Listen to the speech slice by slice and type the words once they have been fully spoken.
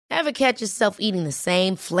Ever catch yourself eating the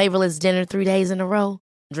same flavorless dinner 3 days in a row?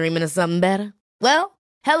 Dreaming of something better? Well,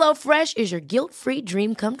 HelloFresh is your guilt-free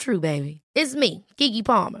dream come true, baby. It's me, Keke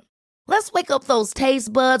Palmer. Let's wake up those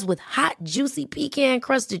taste buds with hot, juicy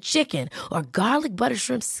pecan-crusted chicken or garlic butter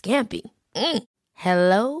shrimp scampi.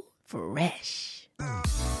 Hello Fresh.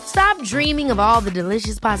 Stop dreaming of all the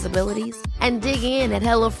delicious possibilities and dig in at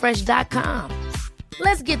HelloFresh.com.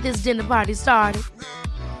 Let's get this dinner party started.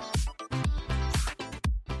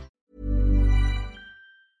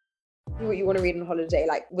 What you want to read on holiday,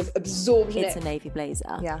 like with absorbed in It's it. a navy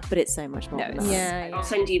blazer, Yeah. but it's so much more than that. Yeah. I'll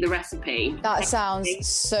send you the recipe. That sounds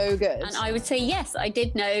so good. And I would say yes, I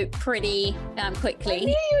did know pretty quickly.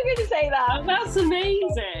 You were going to say that. That's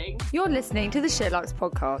amazing. You're listening to the Sherlock's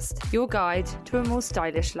podcast, your guide to a more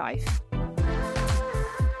stylish life.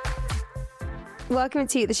 Welcome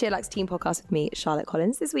to the Sherlock's Team Podcast with me, Charlotte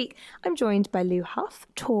Collins. This week, I'm joined by Lou Huff,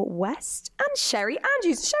 Tor West, and Sherry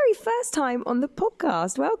Andrews. Sherry, first time on the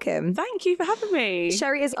podcast. Welcome. Thank you for having me.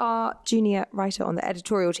 Sherry is our junior writer on the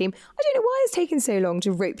editorial team. I don't know why it's taken so long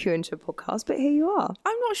to rope you into a podcast, but here you are.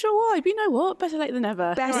 I'm not sure why, but you know what? Better late than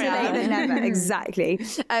never. Better late than never. Exactly.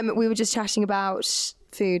 We were just chatting about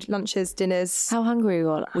food, lunches, dinners. How hungry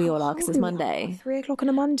we all are because it's Monday. 3 o'clock on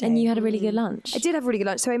a Monday. And you had a really good lunch. I did have a really good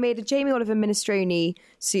lunch. So I made a Jamie Oliver minestrone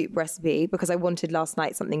soup recipe because I wanted last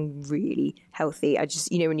night something really healthy. I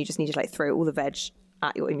just, when you just need to like throw all the veg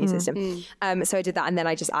at your immune system. So I did that, and then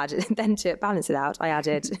I just added, then to balance it out, I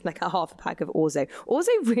added like a half a pack of orzo. Orzo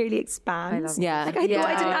really expands. Yeah. Like I thought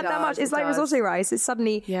I didn't add that much. It's like risotto rice. It's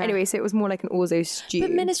suddenly, anyway, so it was more like an orzo stew. But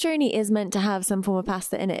minestrone is meant to have some form of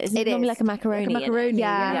pasta in it. Isn't it normally like a macaroni? Like a macaroni.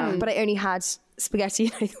 Yeah, but I only had spaghetti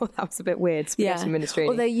and I thought that was a bit weird. Spaghetti minestrone.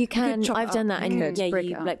 Although you can, I've done that, and break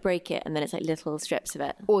it break it, and then it's like little strips of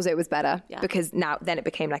it. Orzo was better because then it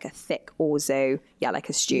became like a thick orzo, like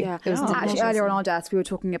a stew. Yeah. It was Actually, earlier on our desk, we were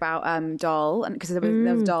talking about dal, and because there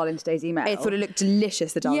was dal in today's email. I thought it looked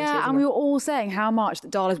delicious, the dal. Yeah, and we were all saying how much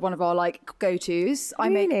dal is one of our like go-tos. I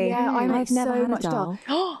make I've never so had a much dal.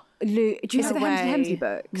 Lou, do you see the Hemsley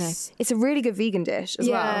books? No. It's a really good vegan dish as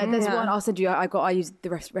well. Yeah, there's one I'll send you. I used the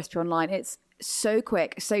recipe online. It's so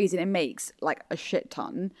quick, so easy, and it makes like a shit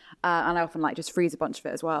ton. And I often like just freeze a bunch of it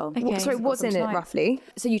as well. Okay. So what's in it roughly?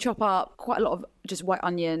 So you chop up quite a lot of just white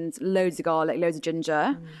onions, loads of garlic, loads of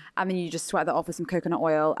ginger, and then you just sweat that off with some coconut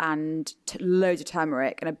oil and loads of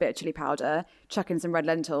turmeric and a bit of chili powder. Chuck in some red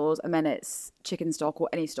lentils, and then it's chicken stock or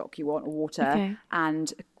any stock you want, or water,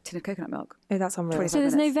 and a tin of coconut milk. Oh, that's unreal. So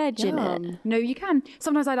there's no veg in it? No, you can.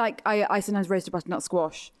 Sometimes I sometimes roast a butternut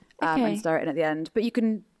squash and stir it in at the end. But you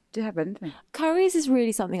can have anything. Curries is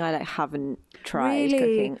really something I haven't tried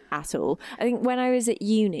cooking at all. I think when I was at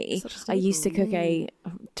uni, I used to cook a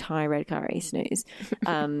Thai red curry, snooze.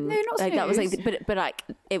 No, not like that was snooze. like, but like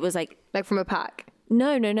it was like Like from a pack?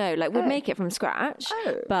 no. Like we'd make it from scratch,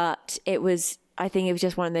 but it was. I think it was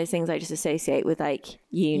just one of those things I just associate with like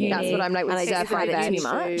uni. That's what I'm like with and stir fried veg. too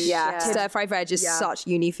much. Yeah, stir fried veg is such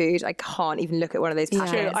uni food. I can't even look at one of those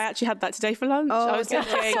packets. True. I actually had that today for lunch. I was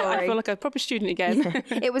thinking, I feel like a proper student again.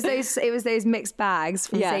 It was those mixed bags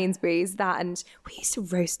from Sainsbury's and we used to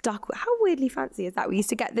roast duck. How weirdly fancy is that? We used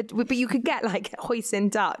to get but you could get like hoisin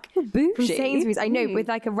duck from Sainsbury's. I know, with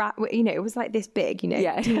like a rat. It was like this big,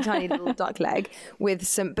 teeny tiny little duck leg with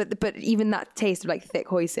some. But even that taste of like thick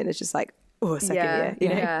hoisin is just like. Oh, Yeah.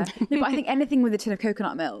 No, but I think anything with a tin of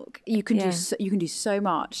coconut milk, you can do so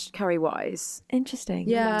much curry wise. Interesting.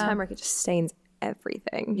 Yeah. Turmeric, it just stains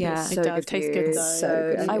everything. Yeah. It does taste good though.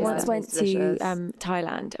 So good. I once went to delicious.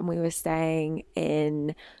 Thailand, and we were staying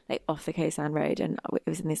in like off the Koh San Road, and it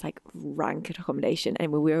was in this like rank accommodation,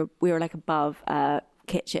 and we were like above a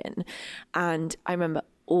kitchen, and I remember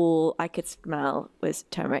all I could smell was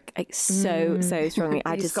turmeric, like so strongly.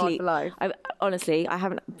 I had to scarred sleep. for life. I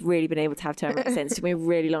haven't really been able to have turmeric since. It took me a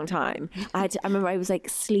really long time. I remember I was like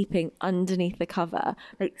sleeping underneath the cover,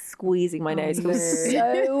 like squeezing my nose. It was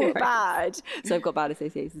so bad. So I've got bad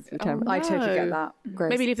associations with turmeric. I totally get that.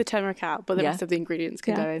 Maybe leave the turmeric out, but the rest of the ingredients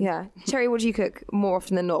can go in. Yeah. Cherry, what do you cook more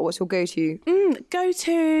often than not? What's your go-to?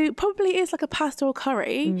 Go-to probably is like a pasta or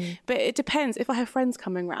curry, but it depends. If I have friends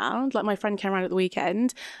coming round, like my friend came around at the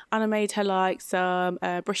weekend, and I made her like some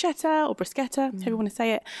bruschetta or bruschetta, however you want to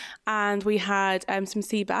say it, and we had some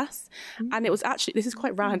sea bass, and it was actually, this is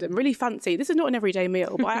quite random, really fancy. This is not an everyday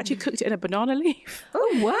meal, but I actually cooked it in a banana leaf.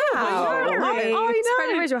 Oh, wow.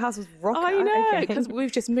 I know. Your house was rocker. I know, because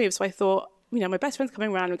we've just moved, so I thought, my best friend's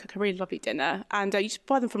coming around and cook a really lovely dinner, and you just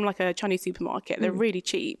buy them from like a Chinese supermarket. They're really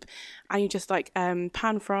cheap, and you just like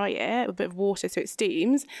pan fry it with a bit of water so it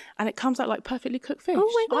steams, and it comes out like perfectly cooked fish.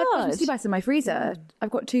 Oh my I've got some god. sea bass in my freezer.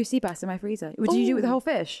 I've got 2 sea bass in my freezer. Would you do it with the whole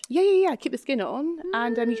fish? Yeah. Keep the skin on,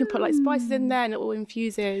 and you can put like spices in there, and it all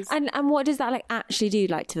infuses. And what does that like actually do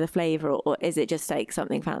like to the flavour, or is it just like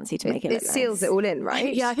something fancy to make it look It seals nice? it all in,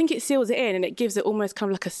 right? Yeah, I think it seals it in, and it gives it almost kind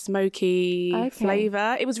of like a smoky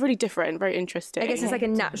flavour. It was really different, very interesting. I guess it's like a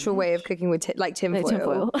natural way of cooking with like tinfoil.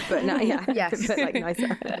 tinfoil. But Yes. but like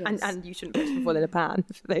nicer. And you shouldn't put tinfoil in a pan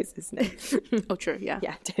for those listening. Oh, true, yeah.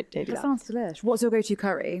 Yeah, don't do That that. sounds delicious. What's your go-to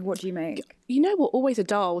curry? What do you make? You know what? Always a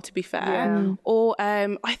dal, to be fair. Yeah. Or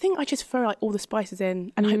I think I just throw like all the spices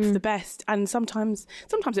in and hope for the best. And sometimes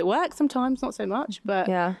it works, sometimes not so much. But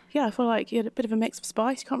Yeah. I feel like a bit of a mix of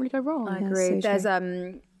spice. You can't really go wrong. I agree. There's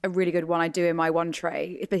a really good one I do in my one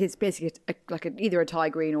tray. It's basically either a Thai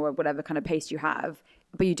green or whatever kind of paste you have,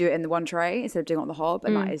 but you do it in the one tray instead of doing it on the hob,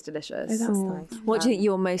 and that is delicious. That's nice. What do you think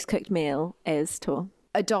your most cooked meal is, Tor?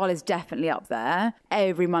 A dal is definitely up there.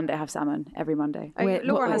 Every Monday I have salmon. Every Monday.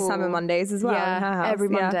 Laura has salmon Mondays as well. in her Yeah, house. every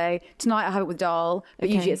Yeah. Monday. Tonight I have it with dal, but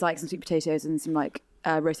Okay. usually it's like some sweet potatoes and some like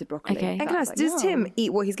roasted broccoli. Okay. And can I ask, does Tim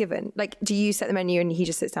eat what he's given? Like, do you set the menu and he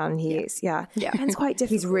just sits down and he eats? Yeah. Ben's quite difficult.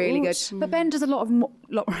 He's really good. But Ben does a lot more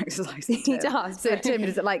exercise. than He Tim. does. So Tim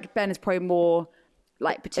does it like Ben is probably more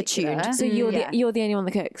like particular. Attuned. So you're the only one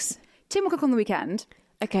that cooks. Tim will cook on the weekend.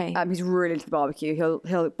 Okay. He's really into the barbecue.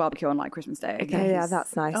 He'll barbecue on like Christmas Day. Okay, yeah,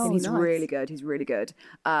 that's nice. And he's really good. He's really good.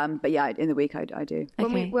 But yeah, in the week I do.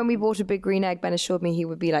 When we bought a big green egg, Ben assured me he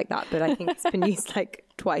would be like that, but I think it's been used like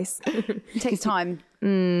twice. It takes time.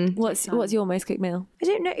 What's your most cooked meal? I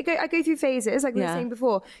don't know. I go through phases, like we were Yeah. saying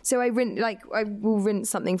before. So I will rinse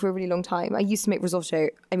something for a really long time. I used to make risotto.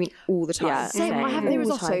 I mean, all the time. Yeah, Same. I same. haven't made All the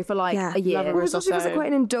risotto time. for like Yeah. a year. Love a Well, risotto was risotto. quite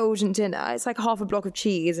an indulgent dinner. It's like half a block of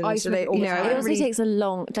cheese, and I used to make it all the time. It It also really- takes a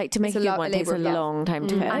long, like to make a a good lot- one, it takes a labour, yeah. long time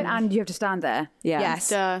to cook. and you have to stand there. Yeah. Yes.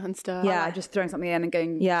 Stir and stir. Yeah. Like, just throwing something in and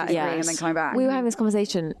going Yeah. to the Yeah. screen and then coming back. We were having this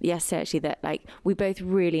conversation yesterday actually that like we both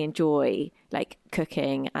really enjoy like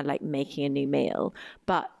cooking and like making a new meal,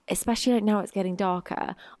 but especially like now it's getting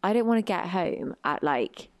darker, I don't want to get home at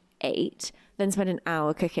like 8, then spend an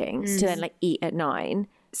hour cooking to then like eat at 9.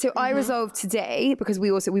 So I resolved today, because we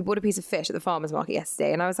bought a piece of fish at the farmer's market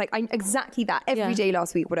yesterday, and I was like, exactly that every day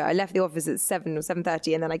last week. Whatever, I left the office at 7 or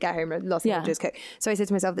 7:30, and then I get home and lost time to just cook. So I said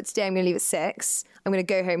to myself that today I'm going to leave at 6. I'm going to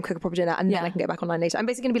go home, cook a proper dinner, and then I can get back online later. I'm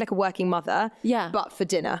basically going to be like a working mother, but for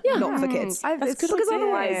dinner, not for kids. That's good because idea.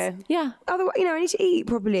 otherwise, Yeah. I need to eat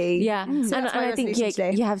properly. Yeah. So and that's my I think resolution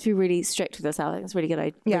today. you have to be really strict with yourself. I think it's really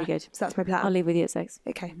good. Yeah, Really good. so that's my plan. I'll leave with you at 6.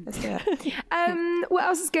 Okay, let's do it. What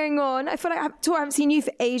else is going on? I feel like Tor, I haven't seen you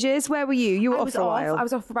for ages. Where were you? You were off for a while. I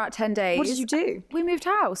was off for about 10 days. What did you do? We moved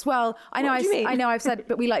house. Well, I know. What do you mean? I know. I've said,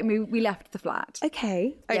 but we left the flat.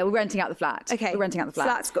 Okay. Yeah, we're renting out the flat. Okay. We're renting out the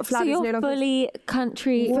flat. So Flat is no you're longer... fully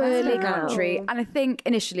country. Fully now. country. And I think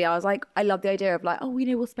initially I was like, I love the idea of like, oh,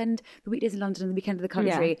 we'll spend the weekdays in London and the weekend in the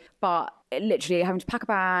country. Yeah. But literally having to pack a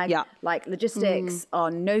bag, like logistics are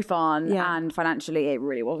no fun, Yeah. and financially it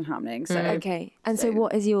really wasn't happening. So Okay. And so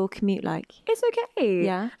what is your commute like? it's okay.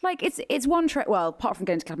 Yeah. Like it's one train. Well, apart from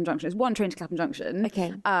going to Clapham Junction, it's one train to Clapham Junction.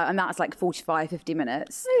 Okay. And that's like 45, 50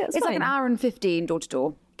 minutes. Oh, yeah, that's it's like fine. an hour and 15 door to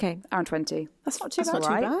door. Okay. Hour and 20. That's not too That's bad, not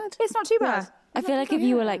too right? bad. It's not too bad. I feel like if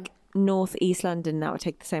you were like North East London, that would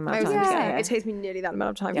take the same amount of time to get here. It takes me nearly that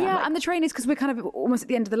amount of time. Yeah, and the train is because we're kind of almost at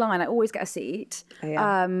the end of the line. I always get a seat,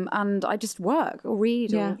 and I just work or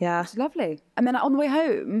read. Yeah. Yeah. It's lovely. And then on the way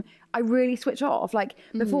home, I really switch off. Like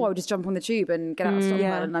before, I would just jump on the tube and get out of Stockwell,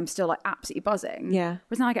 Yeah. and I'm still like absolutely buzzing. Yeah.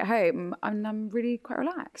 Whereas now I get home, I'm really quite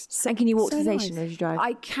relaxed. And can you walk to the station or do you drive?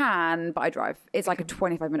 I can, but I drive. It's like a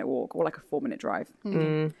 25-minute walk or like a 4-minute drive.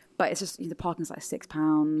 But it's just the parking's like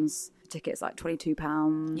 £6. The ticket's like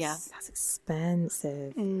 £22. Yeah. That's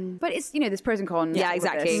expensive. But it's there's pros and cons. Yeah, with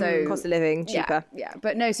exactly. this, so Cost of living, cheaper. Yeah.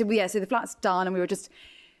 But no, so the flat's done, and we were just.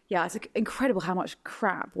 Yeah, it's incredible how much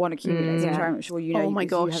crap one accumulates. Which I'm sure you know. Oh my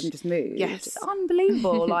because you gosh. haven't just moved. Yes. It's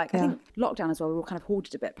unbelievable. Like I think lockdown as well, we were kind of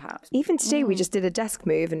hoarded a bit, perhaps. Even today, we just did a desk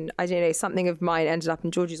move, and I don't know, something of mine ended up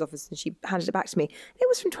in Georgie's office, and she handed it back to me. It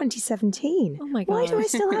was from 2017. Oh my Why do I gosh.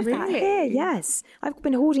 still have that here? Yes, I've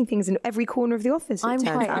been hoarding things in every corner of the office. I'm it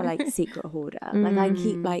turns quite out. a like secret hoarder. Like I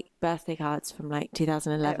keep like birthday cards from like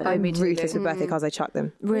 2011. I'm ruthless with birthday cards. I chuck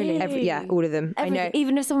them. Really? All of them. I know.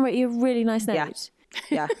 Even if someone wrote you a really nice note. Yeah.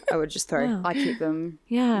 Yeah, I would just throw. Yeah. I keep them.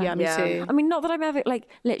 Yeah, me too. I mean, not that I'm ever like,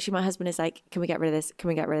 literally my husband is like, can we get rid of this? Can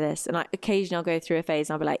we get rid of this? And occasionally I'll go through a phase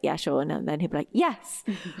and I'll be like, yeah, sure. And then he'll be like, yes.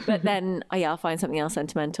 But then I'll find something else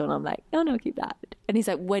sentimental and I'm like, oh no, I'll keep that. And he's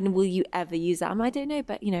like, when will you ever use that? I don't know,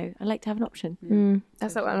 but I like to have an option.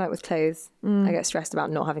 That's what I'm like with clothes. I get stressed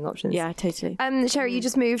about not having options. Yeah, totally. Sherry, you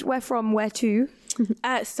just moved. Where from? Where to?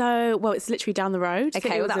 Well, it's literally down the road.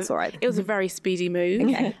 Okay, well, that's all right. It was a very speedy move.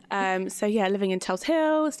 Okay. So yeah, living in Tulse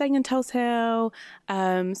Hill, staying in Tulse Hill.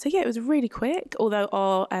 So yeah, it was really quick. Although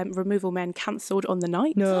our removal men cancelled on the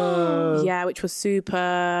night. No. Yeah, which was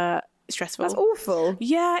super stressful. That's awful.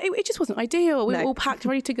 Yeah, it just wasn't ideal. We were all packed,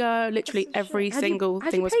 ready to go. Literally every single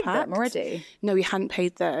thing was packed. Had you paid them already? No, we hadn't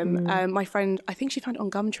paid them. My friend, I think she found it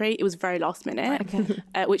on Gumtree. It was very last minute,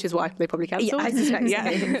 which is why they probably cancelled. Yeah, I suspect so.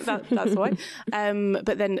 Yeah, that's why.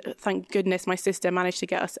 But then, thank goodness, my sister managed to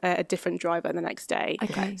get us a different driver the next day.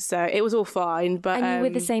 Okay. So it was all fine. But And you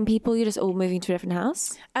with the same people? You're just all moving to a different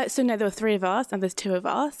house? So no, there were 3 of us and there's 2 of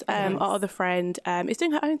us. Our other friend is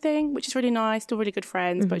doing her own thing, which is really nice. Still really good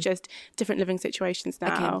friends, but just different living situations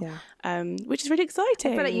now, which is really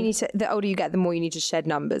exciting. I feel like you need to, the older you get, the more you need to shed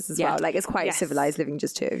numbers as well. Like it's quite civilized living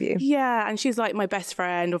just 2 of you. Yeah, and she's like my best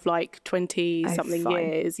friend of like 20-something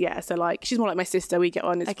years. Yeah, so like she's more like my sister. We get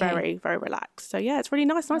on. It's very, very relaxed. So yeah, it's really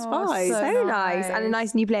nice vibe. So nice. And a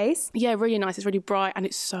nice new place. Yeah, really nice. It's really bright and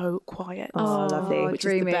it's so quiet. Oh, lovely. Which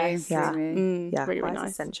is the best. Yeah, yeah, really, really nice.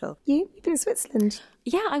 nice. Essential. You've been in Switzerland.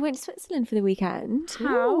 Yeah, I went to Switzerland for the weekend.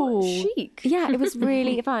 How chic. Yeah, it was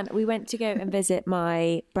really fun. We went to go and visit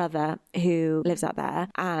my brother who lives out there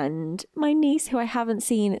and my niece who I haven't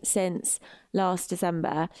seen since last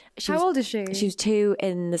December. How old is she? She was 2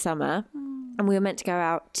 in the summer. And we were meant to go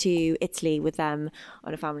out to Italy with them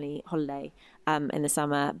on a family holiday in the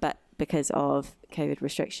summer, but because of COVID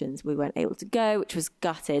restrictions, we weren't able to go, which was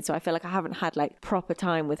gutted. So I feel like I haven't had like proper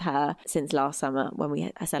time with her since last summer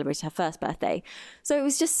when I celebrated her first birthday. So it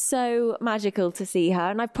was just so magical to see her.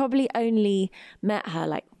 And I've probably only met her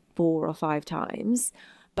like 4 or 5 times.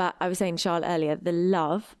 But I was saying to Charlotte earlier, the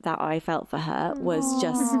love that I felt for her was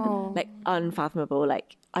just like unfathomable.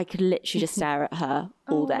 Like I could literally just stare at her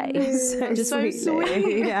all day. So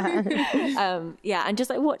sweet. Yeah, and just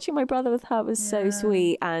like watching my brother with her was so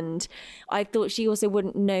sweet. And I thought she also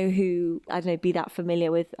wouldn't know who, I don't know, be that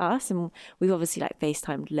familiar with us. And we've obviously like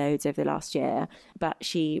FaceTimed loads over the last year. But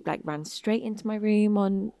she like ran straight into my room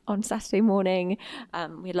on Saturday morning.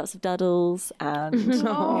 We had lots of duddles. And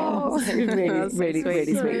really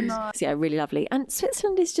sweet. Nice. So yeah, really lovely. And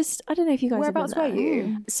Switzerland is just, I don't know if you guys Whereabouts have been there. were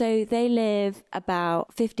you? So they live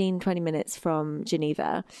about 15-20 minutes from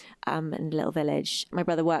Geneva, in a little village. My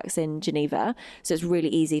brother works in Geneva, so it's really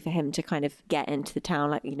easy for him to kind of get into the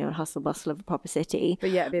town, like, hustle bustle of a proper city.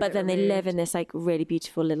 But then they live in this like really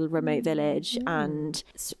beautiful little remote village, and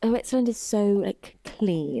Switzerland is so like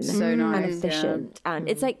clean, so nice, and efficient, and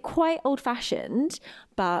it's like quite old fashioned,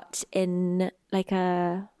 but in like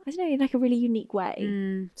a, I don't know, in like a really unique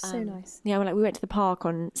way. So nice. Yeah, we went to the park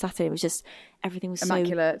on Saturday. It was just, everything was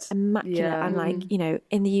immaculate. So immaculate. Yeah. And like,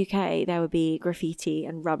 in the UK, there would be graffiti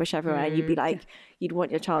and rubbish everywhere. And you'd be like, you'd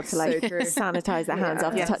want your child to like sanitize their hands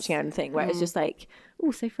after touching anything, where it's just like,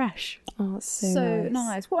 oh, so fresh. Oh, it's so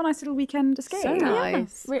nice. What a nice little weekend escape. So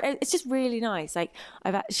nice. Yeah. It's just really nice. Like,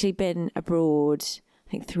 I've actually been abroad,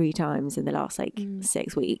 I think 3 times in the last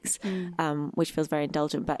 6 weeks, which feels very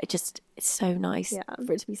indulgent, but it's so nice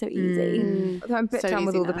for it to be so easy. I'm a bit done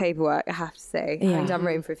with all the paperwork, I have to say. Having done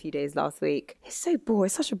Rome for a few days last week, it's so boring.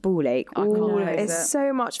 It's such a ball ache. It's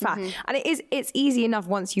so much faff, and it's easy enough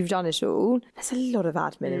once you've done it all. There's a lot of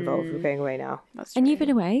admin involved with going away now. And you've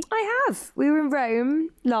been away? I have. We were in Rome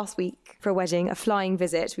last week for a wedding, a flying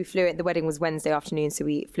visit. We flew in. The wedding was Wednesday afternoon, so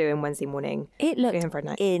we flew in Wednesday morning. It looked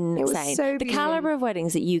insane. It was so the calibre of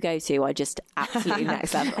weddings that you go to are just absolutely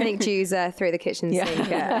next level. I think Jews throw the kitchen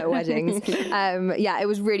sink at weddings. It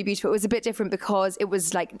was really beautiful. It was a bit different because it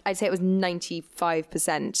was like, I'd say it was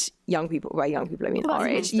 95% young people. By young people, I mean our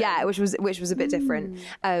age. Yeah, which was a bit different,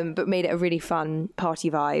 but made it a really fun party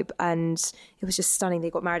vibe. And it was just stunning. They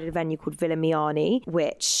got married at a venue called Villa Miani,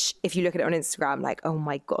 which, if you look at it on Instagram, like, oh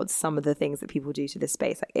my God, some of the things that people do to this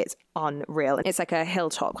space, like, it's unreal. It's like a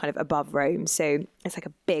hilltop kind of above Rome. So it's like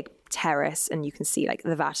a big terrace and you can see like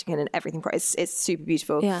the Vatican and everything. It's super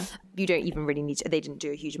beautiful. Yeah. You don't even really need to, they didn't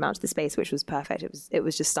do a huge amount of the space, which was perfect. It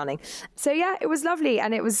was just stunning. So yeah, it was lovely.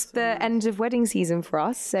 And it was the end of wedding season for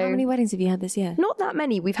us. So How many weddings have you had this year? not that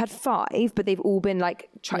many. We've had 5, but they've all been like,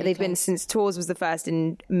 they've been since Tours was the first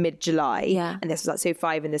in mid-July. Yeah. And this was like, so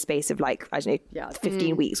 5 in the space of like, I don't know,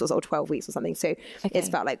 15 weeks or 12 weeks or something. So it's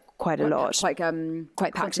felt like quite a lot. Quite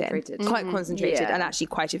Quite packed in. concentrated. Quite concentrated. Yeah. And actually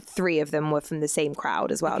 3 of them were from the same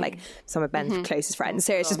crowd as well. Like some of Ben's closest friends.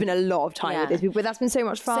 So it's just been a lot of time with these people. But that's been so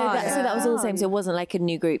much fun. So that was all the same. So it wasn't like a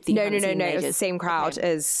new group that you haven't seen in No. It was the ages? same crowd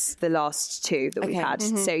as the last 2 that we've had.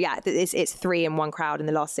 So yeah, it's 3 in one crowd in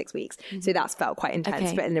the last 6 weeks. So that's felt quite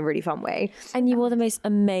intense, but in a really fun way. And you wore the most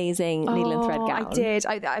amazing needle and thread gown. I did.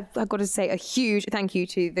 I've got to say a huge thank you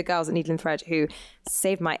to the girls at Needle and Thread who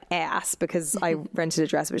saved my ass because I rented a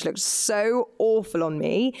dress which looked so awful on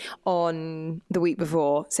me on the week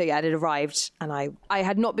before. So yeah, it arrived and I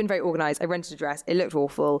had not been very organised. I rented a dress. It looked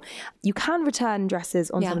awful. You can return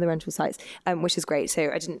dresses on some of the rental sites, which is great.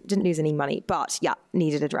 So I didn't lose any money, but yeah,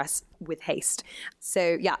 needed a dress with haste.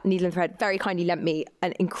 So yeah, Needle and Thread very kindly lent me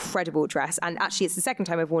an incredible dress. And actually it's the second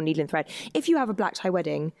time I've worn Needle and Thread. If you have a black tie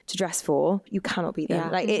wedding to dress for, you cannot beat them. Yeah.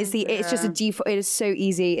 Like it's just a default. It is so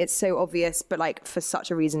easy. It's so obvious, but like for such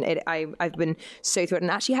a reason, I've been so thrilled and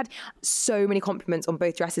actually had so many compliments on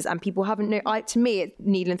both dresses and people haven't known. To me,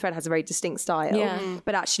 Needle and Thread has a very distinct style. Yeah.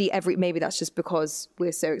 But actually maybe that's just because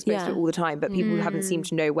we're so exposed to it all the time, but people haven't seemed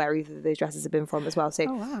to know where either of those dresses have been from as well. So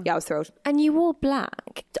yeah, I was thrilled. And you wore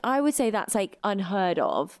black. I would say that's like unheard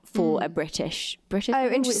of for a British. Oh,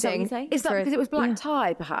 interesting. Is that because it was black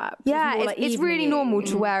tie, perhaps? Yeah, more, like, it's really evening-y. normal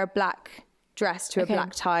to wear a black dress to a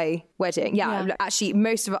black tie wedding. Yeah, actually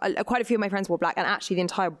quite a few of my friends wore black and actually the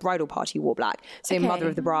entire bridal party wore black. So mother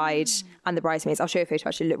of the bride and the bridesmaids. I'll show you a photo,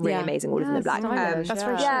 actually look really amazing, all of them in black. Stylish, That's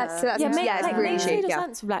very so that's it's really chic. Yeah,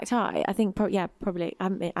 sense for black tie. I think probably I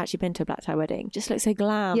haven't actually been to a black tie wedding. Just looks so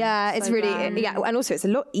glam. Yeah, it's so really glam. and also it's a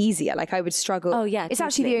lot easier. Like I would struggle. Oh yeah, it's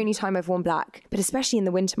actually the only time I've worn black, but especially in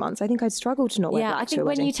the winter months, I think I'd struggle to not wear black. I to think a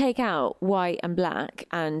when wedding. you take out white and black,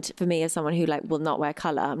 and for me as someone who like will not wear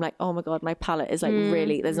colour, I'm like, oh my god, my palette is like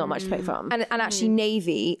really there's not much to pick from. And actually,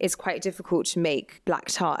 navy is quite difficult to make black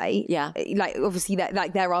tie. Yeah, like obviously,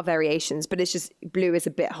 there are variations, but it's just blue is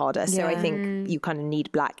a bit harder. So I think you kind of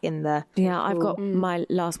need black in the. Yeah, I've got my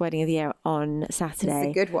last wedding of the year on Saturday.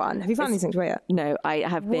 It's a good one. Have you found anything to wear yet? No, I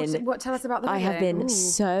have been. What? Tell us about the I wedding. have been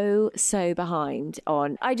so behind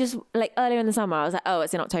on. I just like earlier in the summer, I was like, oh,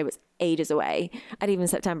 it's in October. It's ages away. And even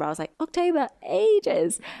September, I was like, October,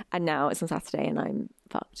 ages. And now it's on Saturday, and I'm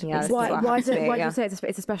fucked. Yeah, Why do you say it's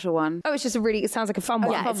a special one? Oh, it's just it sounds like a fun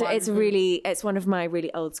one. Yeah, it's one of my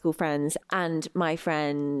really old school friends, and my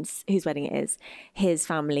friends whose wedding it is, his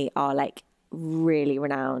family are like really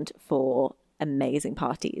renowned for amazing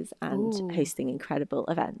parties and hosting incredible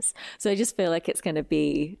events. So I just feel like it's going to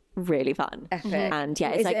be really fun. Epic. And yeah,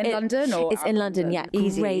 it's Is like it in London or it's in London. Yeah,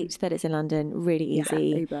 Easy. great that it's in London. Really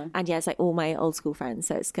easy. Uber. And yeah, it's like all my old school friends.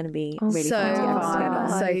 So it's going to be really fun. to get fun. together.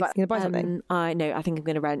 So fun. You gonna buy something? I know. I think I'm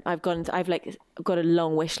going to rent. I've got a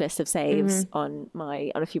long wish list of saves on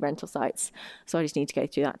a few rental sites. So I just need to go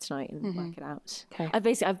through that tonight and work it out. Okay.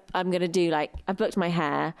 I'm going to do I've booked my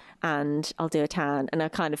hair and I'll do a tan, and I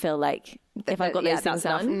kind of feel like if I've got those things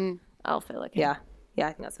done, I'll feel like Yeah, I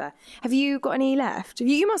think that's fair. Have you got any left?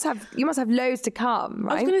 You must have loads to come,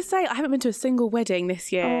 right? I was going to say, I haven't been to a single wedding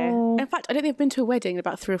this year. In fact, I don't think I've been to a wedding in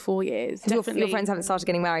about 3 or 4 years. Your friends haven't started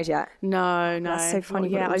getting married yet? No. That's so funny.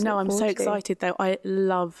 Yeah, I know. I'm so excited though. I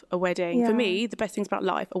love a wedding. Yeah. For me, the best things about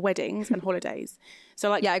life are weddings and holidays. So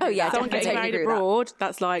like, Yeah, I agree with that. someone I getting totally married agree with that. abroad,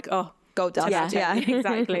 that's like, oh, Gold dust. yeah,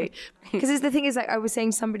 exactly. Because the thing is, like I was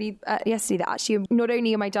saying to somebody yesterday, that actually not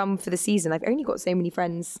only am I done for the season, I've only got so many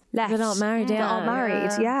friends left That aren't married, That yeah. aren't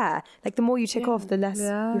married, yeah. Like the more you tick off, the less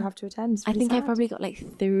you have to attend. It's I really think I've sad. probably got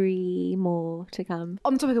like 3 more to come.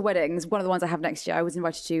 On the topic of weddings, one of the ones I have next year, I was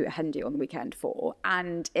invited to Hendy on the weekend for,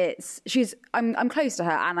 and I'm close to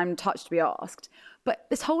her and I'm touched to be asked. But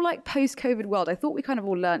this whole like post-COVID world, I thought we kind of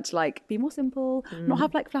all learnt to like be more simple, not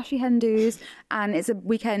have like flashy hen-dos. And it's a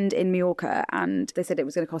weekend in Mallorca, and they said it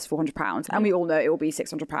was going to cost £400, and we all know it will be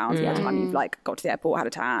 £600 by the time you've like got to the airport, had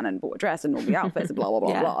a tan, and bought a dress, and all the outfits, and blah blah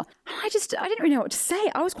blah blah. And I didn't really know what to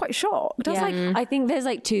say. I was quite shocked. I was like, I think there's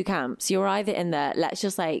like 2 camps. You're either in the let's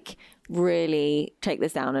just like really take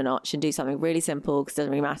this down a notch and do something really simple because it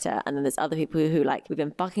doesn't really matter. And then there's other people who like, we've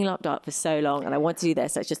been fucking locked up for so long and I want to do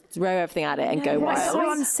this. Let's just throw everything at it and go wild.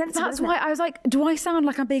 That's why I was like, do I sound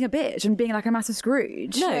like I'm being a bitch and being like a massive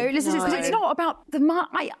Scrooge? No, listen, it's not about the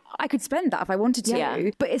money. I could spend that if I wanted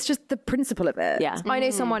to, but it's just the principle of it. Yeah. I know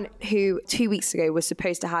someone who 2 weeks ago was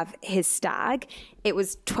supposed to have his stag. It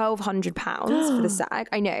was £1,200 for the stag.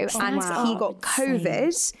 I know. And he got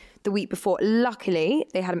COVID the week before. Luckily,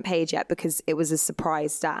 they hadn't paid yet because it was a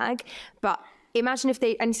surprise stag. But imagine if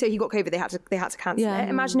so he got COVID, they had to cancel it.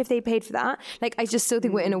 Imagine if they paid for that. Like, I just still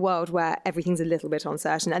think we're in a world where everything's a little bit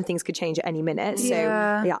uncertain and things could change at any minute. So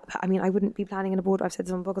I mean, I wouldn't be planning an abroad. I've said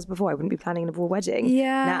this on podcasts before. I wouldn't be planning an abroad wedding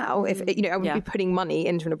now. If I wouldn't be putting money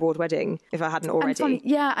into an abroad wedding if I hadn't already.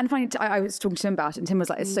 And funny, I was talking to him about it, and Tim was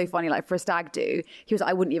like, "It's so funny." Like, for a stag do, he was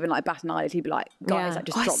like, "I wouldn't even like bat an eyelid." He'd be like, "Guys, like,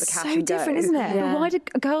 just drop the cash." So different, isn't it? But why do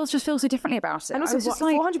girls just feel so differently about it? And also,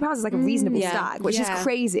 £400 is like a reasonable stag, which is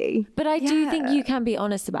crazy. But I do think you can be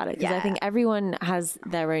honest about it because I think everyone has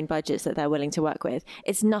their own budgets that they're willing to work with.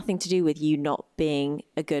 It's nothing to do with you not being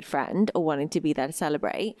a good friend or wanting to be there to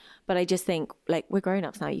celebrate. But I just think, like, we're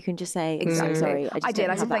grown-ups now. You can just say, exactly. Sorry. I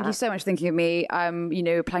did. I said, thank you so much for thinking of me.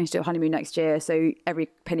 We're planning to do a honeymoon next year, so every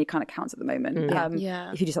penny kind of counts at the moment.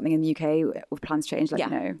 If you do something in the UK with plans change,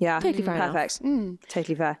 let me know. Yeah, totally fair perfect.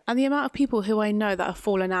 Totally fair. And the amount of people who I know that have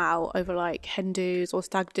fallen out over like hen do's or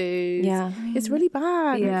stag do's, it's really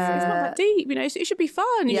bad. Yeah. It's not that deep, it should be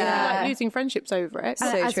fun. You shouldn't be like losing friendships over it.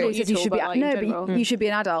 As true. You should be you should be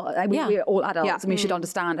an adult. We're all adults, and we should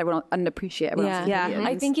understand everyone and appreciate everyone else's opinions.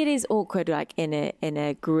 I think it is awkward, like in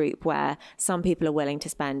a group where some people are willing to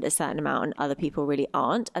spend a certain amount and other people really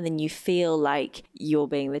aren't, and then you feel like you're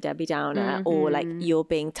being the Debbie Downer or like you're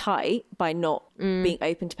being tight by not being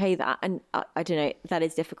open to pay that. And I don't know, that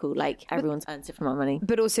is difficult. Like, everyone's earns different amount of money.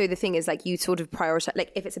 But also the thing is, like, you sort of prioritize,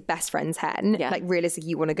 like, if it's a best friend's hen, like, realistically,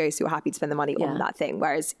 you want to go, so you're happy to spend the money on that thing.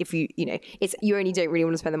 Whereas if you only don't really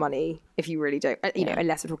want to spend the money if you really don't,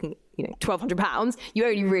 unless we're talking, £1,200, you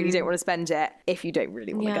only really don't want to spend it if you don't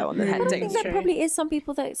really want to go on the hen I thing. think there probably is some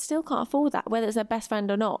people that still can't afford that, whether it's their best friend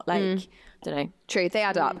or not. Like, I don't know. True, they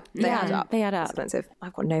add up. They add up. They add up. Expensive.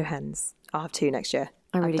 I've got no hens. I'll have 2 next year.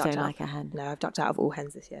 I really don't like a hen. No, I've ducked out of all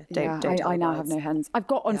hens this year. I now have no hens. I've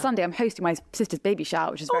got on Sunday, I'm hosting my sister's baby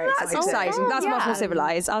shower, which is very exciting. That's much more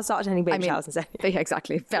civilised. I'll start attending baby showers instead. Yeah,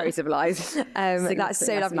 exactly. Very civilised. That's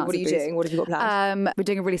so lovely. What are you doing? What have you got planned? We're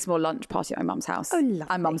doing a really small lunch party at my mum's house. Oh, lovely.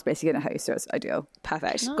 And mum's basically going to host, so it's ideal.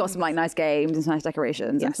 Perfect. Got some like nice games and some nice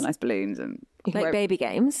decorations and some nice balloons and Like baby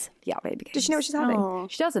games? Yeah, baby games. Does she know what she's having?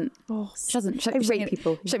 She doesn't. She doesn't. I rate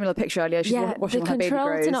people. She sent me a little picture earlier. She's watching the her baby control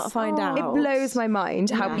grows. to not find out. It blows my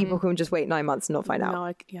mind how people can just wait 9 months and not find out. No,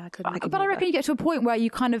 I couldn't. But I reckon you get to a point where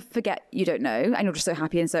you kind of forget you don't know and you're just so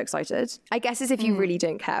happy and so excited. I guess it's if you really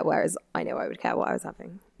don't care, whereas I know I would care what I was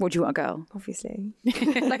having. What do you want, a girl? Obviously.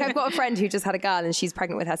 Like, I've got a friend who just had a girl and she's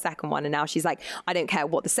pregnant with her second one, and now she's like, I don't care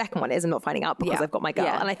what the second one is, I'm not finding out because I've got my girl.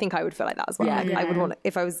 And I think I would feel like that as well. Yeah. Like, I would want,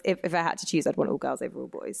 if I had to choose, I'd want all girls over all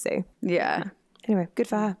boys. So Yeah. anyway, good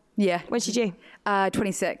for her. Yeah. When's she due?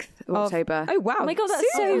 26th of October. Oh wow! Oh my God, that's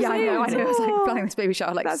so Yeah, I know. I was like planning this baby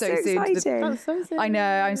shower like That's so so soon. exciting. That's so sad. I know.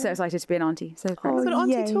 I'm so excited to be an auntie. So I've got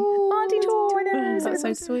Auntie yay. Tor. Auntie Tor. I know. That's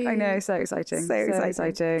so sweet. I know. So exciting. So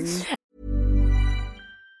exciting.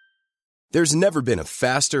 There's never been a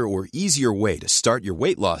faster or easier way to start your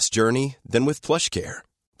weight loss journey than with PlushCare.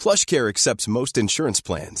 PlushCare accepts most insurance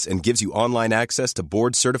plans and gives you online access to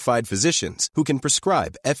board-certified physicians who can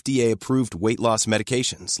prescribe FDA-approved weight loss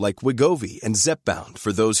medications like Wegovy and Zepbound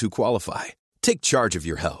for those who qualify. Take charge of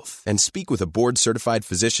your health and speak with a board-certified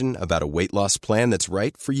physician about a weight loss plan that's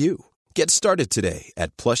right for you. Get started today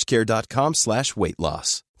at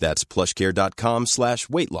plushcare.com/weightloss. That's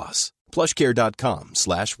plushcare.com/weightloss.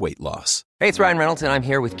 plushcare.com/weightloss. Hey, it's Ryan Reynolds, and I'm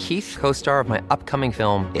here with Keith, co-star of my upcoming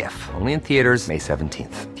film, If, only in theaters May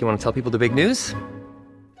 17th. Do you want to tell people the big news?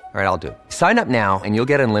 All right, I'll do it. Sign up now and you'll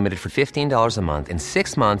get unlimited for $15 a month and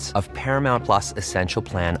 6 months of Paramount Plus Essential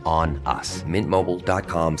Plan on us.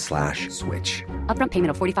 MintMobile.com/switch. Upfront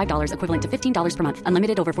payment of $45 equivalent to $15 per month.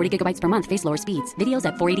 Unlimited over 40 gigabytes per month. Face lower speeds. Videos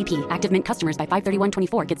at 480p. Active Mint customers by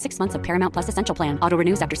 531.24 get 6 months of Paramount Plus Essential Plan. Auto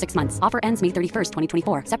renews after 6 months. Offer ends May 31st,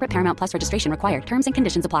 2024. Separate Paramount Plus registration required. Terms and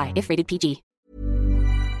conditions apply if rated PG.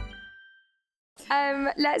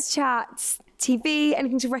 Let's chat TV.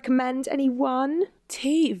 Anything to recommend? Anyone?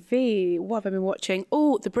 TV, what have I been watching?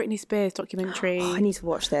 Oh, the Britney Spears documentary. Oh, I need to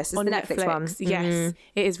watch this. It's on the Netflix one. Yes,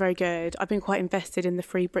 it is very good. I've been quite invested in the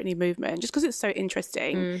Free Britney movement just because it's so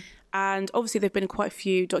interesting. And obviously there've been quite a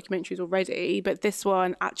few documentaries already, but this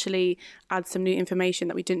one actually adds some new information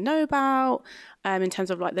that we didn't know about in terms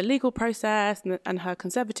of like the legal process and her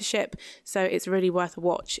conservatorship. So it's really worth a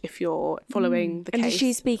watch if you're following the case. And does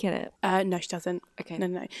she speak in it? No, she doesn't. Okay.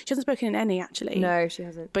 No. She hasn't spoken in any, actually. No, she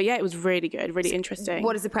hasn't. But yeah, it was really good, really interesting.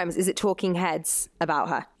 What is the premise? Is it talking heads about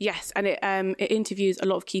her? Yes, and it interviews a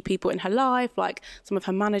lot of key people in her life, like some of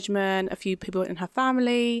her management, a few people in her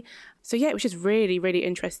family. So yeah, it was just really, really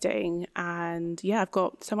interesting. And yeah, I've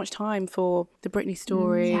got so much time for the Britney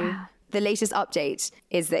story. Yeah. The latest update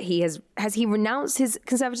is that has he renounced his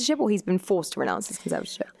conservatorship, or he's been forced to renounce his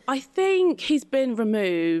conservatorship? I think he's been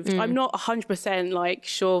removed. I'm not 100% like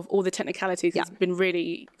sure of all the technicalities. It's been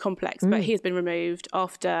really complex, but he has been removed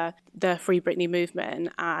after the Free Britney movement,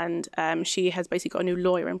 and she has basically got a new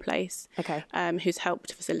lawyer in place. Okay. Who's helped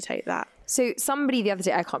to facilitate that. So somebody the other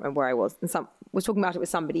day, I can't remember where I was, and was talking about it with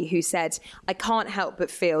somebody who said, I can't help but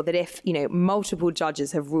feel that if, multiple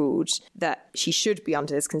judges have ruled that she should be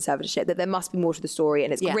under this conservatorship, that there must be more to the story.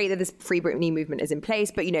 And it's great that this Free Britney movement is in place.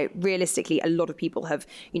 But, realistically, a lot of people have,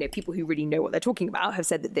 people who really know what they're talking about have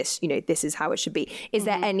said that this, this is how it should be. Is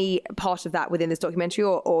there any part of that within this documentary,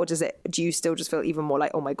 or do you still just feel even more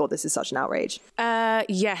like, oh my God, this is such an outrage?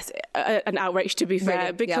 Yes, an outrage, to be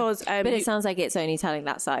fair, because... but it sounds like it's only telling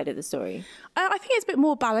that side of the story. I think it's a bit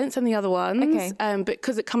more balanced than the other ones,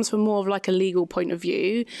 because it comes from more of like a legal point of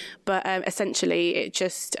view. But essentially, it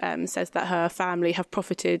just says that her family have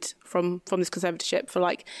profited from this conservatorship for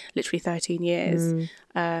like literally 13 years.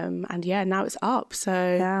 And yeah, now it's up. So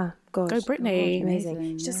yeah. Gosh, go Britney.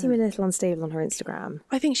 Amazing. She does seem a little unstable on her Instagram.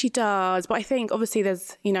 I think she does, but I think obviously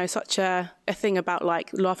there's, such a thing about like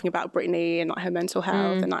laughing about Britney and like her mental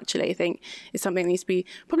health, and actually I think it's something that needs to be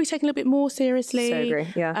probably taken a little bit more seriously. So agree,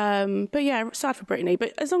 yeah. But yeah, sad for Britney.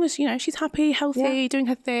 But as long as, she's happy, healthy, doing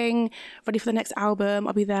her thing, ready for the next album,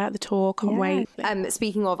 I'll be there at the tour, can't wait.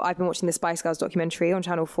 Speaking of, I've been watching the Spice Girls documentary on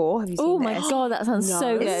Channel 4. Have you seen this? Oh my God, that sounds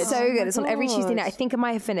so good. It's so good. It's on every Tuesday night. I think it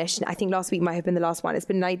might have finished. I think last week might have been the last one. It's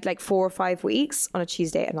been like 4 or 5 weeks on a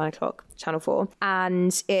Tuesday at 9:00, Channel 4.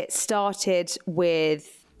 And it started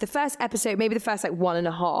with the first episode, maybe the first like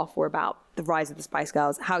 1.5 were about the rise of the Spice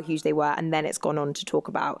Girls, how huge they were, and then it's gone on to talk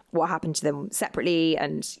about what happened to them separately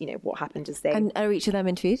and, what happened as they... And are each of them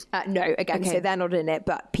interviewed? No, again, so they're not in it,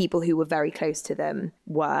 but people who were very close to them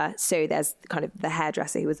were. So there's kind of the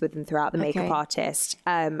hairdresser who was with them throughout, the makeup artist,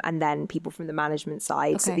 and then people from the management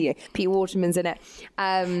side. So, Pete Waterman's in it.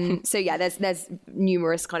 So yeah, there's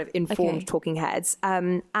numerous kind of informed talking heads.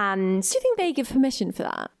 And do you think they give permission for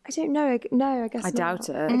that? I don't know. No, I guess I doubt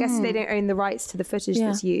it. I guess they don't own the rights to the footage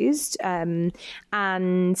that's used.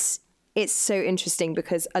 And it's so interesting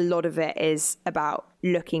because a lot of it is about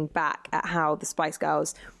looking back at how the Spice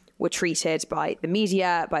Girls were treated by the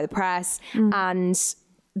media, by the press, and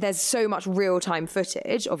there's so much real-time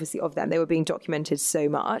footage, obviously, of them. They were being documented so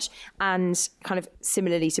much. And kind of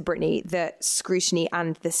similarly to Britney, the scrutiny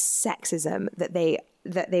and the sexism that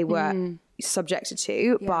they were subjected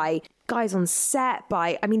to by guys on set,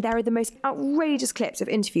 there are the most outrageous clips of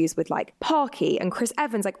interviews with like Parky and Chris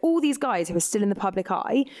Evans, like all these guys who are still in the public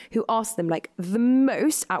eye, who ask them like the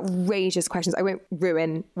most outrageous questions. I won't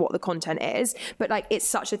ruin what the content is, but like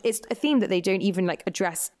it's a theme that they don't even like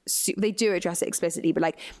address. They do address it explicitly, but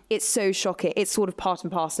like it's so shocking. It's sort of part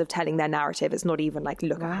and parcel of telling their narrative. It's not even like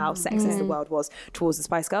look at how sexist the world was towards the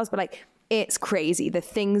Spice Girls, but like it's crazy. The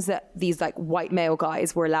things that these like white male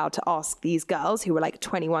guys were allowed to ask these girls who were like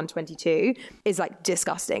 21, 22 is like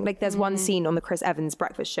disgusting. Like there's one scene on the Chris Evans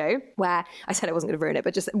breakfast show where I said I wasn't going to ruin it,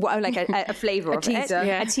 but just like a flavour of it.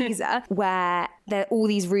 A teaser where there are all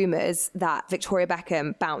these rumours that Victoria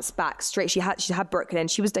Beckham bounced back straight. She had Brooklyn.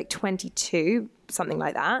 She was like 22, something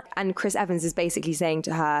like that. And Chris Evans is basically saying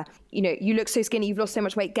to her, you look so skinny, you've lost so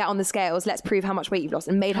much weight, get on the scales, let's prove how much weight you've lost,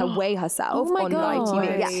 and made her weigh herself on live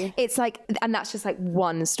TV. Yeah, it's like, and that's just like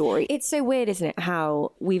one story. It's so weird, isn't it,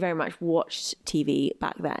 how we very much watched TV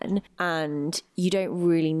back then and you don't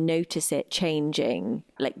really notice it changing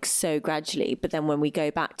like so gradually. But then when we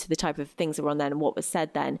go back to the type of things that were on then and what was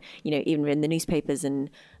said then, even in the newspapers and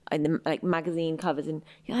in the like magazine covers, and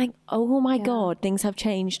you're like, oh my God, things have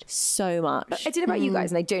changed so much. I don't know about you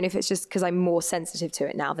guys, and I don't know if it's just because I'm more sensitive to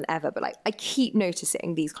it now than ever, but like I keep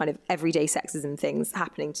noticing these kind of everyday sexism things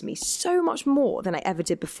happening to me so much more than I ever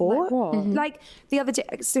did before. Like what? Like the other day,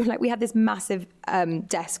 so like we had this massive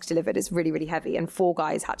desk delivered. It's really, really heavy, and 4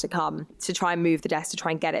 guys had to come to try and move the desk to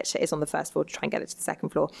try and get it. It's on the first floor to try and get it to the second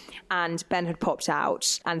floor. And Ben had popped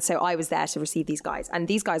out, and so I was there to receive these guys. And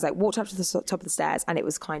these guys like walked up to the top of the stairs, and it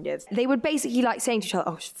was kind of, they were basically like saying to each other,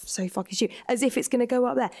 "Oh, so fucking you," as if it's going to go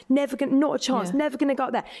up there. Never gonna, not a chance. Never going to go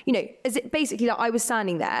up there. You know, as it basically like I was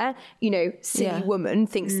standing there. You know, silly woman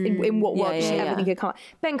thinks in what world she ever think could come up.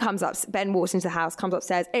 Ben comes up. Ben walks into the house, comes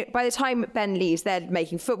upstairs. By the time Ben leaves, they're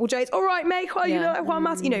making football jokes. All right, mate. You know,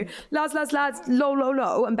 you know, lads,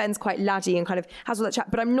 low. And Ben's quite laddie and kind of has all that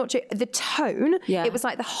chat. But I'm not joking. The tone. It was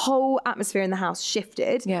like the whole atmosphere in the house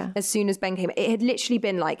shifted as soon as Ben came. It had literally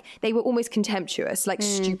been like they were almost contemptuous, like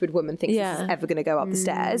stupid woman thinks this is ever going to go up the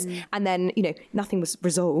stairs. And then, you know, nothing was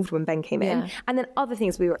resolved when Ben came in. And then other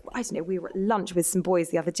things, we were at lunch with some boys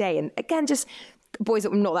the other day, and again, just boys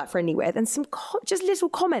that we're not that friendly with, and some just little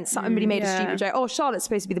comments. Somebody made a stupid joke. Oh, Charlotte's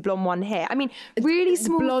supposed to be the blonde one here. I mean, really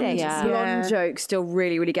small things. Blonde jokes still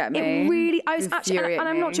really, really get me. It really, I was actually, and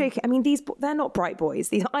I'm not joking. I mean, they're not bright boys.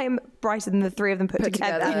 I am brighter than the 3 of them put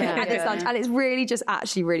together. At this lunch, and it's really just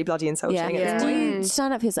actually really bloody insulting. Do you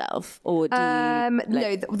sign up yourself, or do you,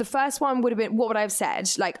 no? The first one would have been, what would I have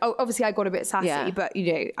said? Like, obviously I got a bit sassy, but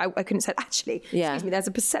you know, I couldn't say actually. Excuse me. There's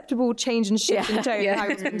a perceptible change in shift in tone. How I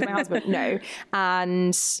was speaking to my husband. No.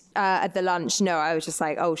 And at the lunch, no, I was just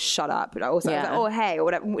like, oh, shut up. But also, I was like, oh, hey, or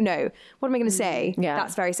whatever. No, what am I going to say?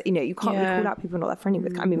 That's very, you know, you can't really call out people not that friendly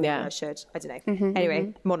with. I mean, maybe I should. I don't know.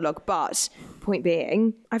 Anyway, monologue. But point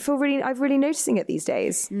being, I'm really noticing it these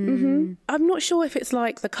days. I'm not sure if it's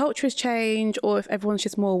like the culture has changed or if everyone's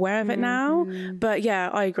just more aware of it now. But yeah,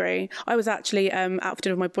 I agree. I was actually out for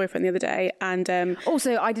dinner with my boyfriend the other day, and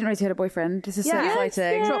also I didn't know he had a boyfriend. This is so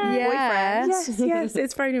exciting. Boyfriend. Yes,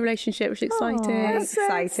 it's a very new relationship, which is exciting. That's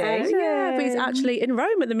exciting. Yeah, but he's actually in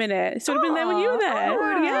Rome at the minute. So I've been there when you were there.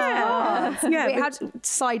 Wait,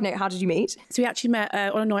 side note, how did you meet? So we actually met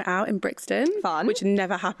on a night out in Brixton. Fun. Which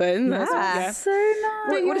never happened. So nice.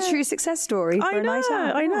 What a true success story for a night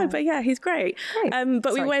out. I know, but yeah, he's great.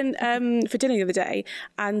 But we went for dinner the other day,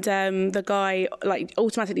 and the guy like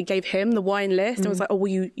automatically gave him the wine list and was like, oh, well,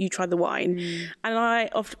 you tried the wine. And I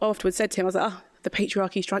afterwards said to him, I was like, oh, the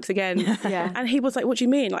patriarchy strikes again. And he was like, what do you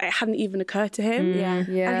mean? Like, it hadn't even occurred to him. And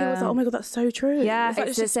he was like, oh my God, that's so true. Yeah.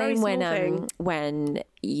 It's the same when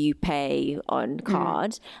you pay on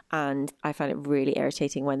card, and I find it really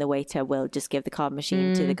irritating when the waiter will just give the card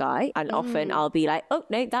machine to the guy, and often I'll be like, oh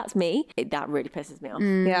no, that's me. That really pisses me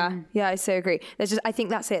off. Yeah, I so agree. I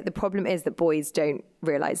think that's it. The problem is that boys don't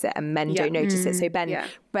realise it and men don't notice it. So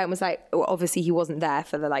Ben was like, well, obviously he wasn't there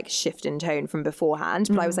for the like shift in tone from beforehand,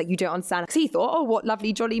 but I was like, you don't understand, because he thought, oh, what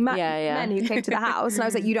lovely jolly men who came to the house, and I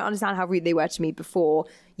was like, you don't understand how rude they were to me before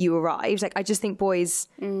you arrived. Like, I just think boys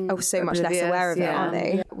are so much less aware of it, aren't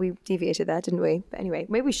they? Yeah. We deviated there, didn't we? But anyway,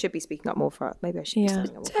 maybe we should be speaking up more for. Maybe I should. Be speaking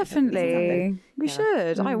up more. Definitely, we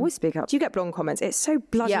should. I always speak up. Do you get blonde comments? It's so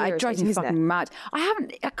bloody irritating, it drives me fucking mad. I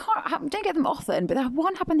don't get them often, but that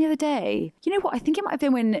one happened the other day. You know what? I think it might have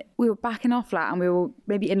been when we were back in our flat and we were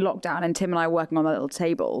maybe in lockdown, and Tim and I were working on that little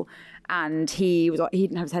table, and he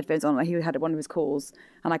didn't have his headphones on, like he had one of his calls,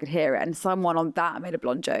 and I could hear it, and someone on that made a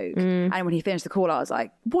blonde joke, and when he finished the call, I was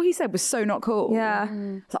like, what he said was so not cool.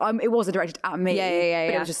 So it wasn't directed at me, but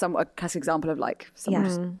it was just a classic example of like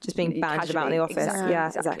someone just being banded about in the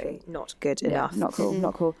office. Exactly. Not good enough. Not cool.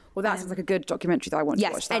 Not cool. Well, that sounds like a good documentary that I want to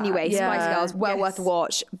watch. That. Anyway, Spice Girls, worth a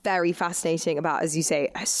watch. Very fascinating about, as you say,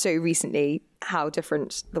 so recently how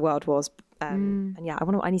different the world was. And yeah,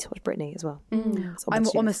 I need to watch Britney as well. I'm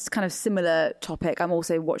on this kind of similar topic. I'm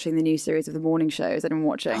also watching the new series of the morning shows that I'm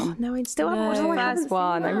watching. Oh, no, I still haven't watched the first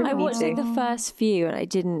one. I watched the first few and I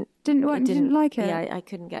didn't like it. Yeah, I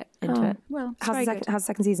couldn't get into it. Well, how's the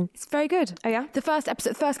second season? It's very good. Oh yeah, the first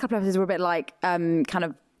couple of episodes were a bit like kind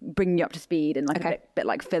of bringing you up to speed and like a bit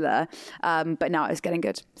like filler, but now it's getting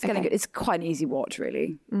good. It's getting good. It's quite an easy watch,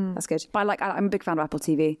 really. That's good. But I'm a big fan of Apple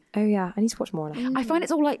TV. Oh yeah, I need to watch more of that. I find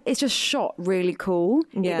it's all like, it's just shot really cool.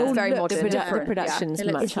 Yeah, it's very modern. The production's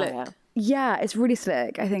much higher. Yeah, it's really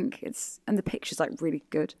slick. I think and the picture's like really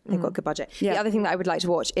good. They've got a good budget. The other thing that I would like to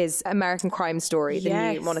watch is American Crime Story, the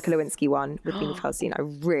new Monica Lewinsky one with Beanie Feldstein. I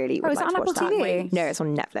really would like to watch that. TV? No, it's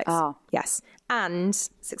on Netflix. Oh. Yes. And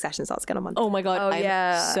Succession starts again on Monday. Oh my God,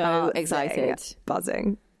 I'm so excited.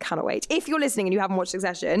 Buzzing. Cannot wait. If you're listening and you haven't watched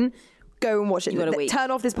Succession, go and watch it. You've got a week.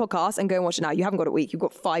 Turn off this podcast and go and watch it now. You haven't got a week. You've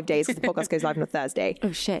got 5 days because the podcast goes live on a Thursday.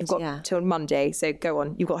 Oh shit! You've got till Monday, so go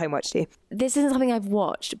on. You've got homework to do. This isn't something I've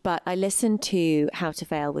watched, but I listened to How to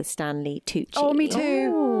Fail with Stanley Tucci. Oh, me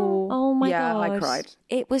too. Oh my yeah, god! I cried.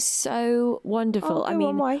 It was so wonderful. I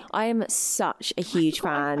mean, I am such a huge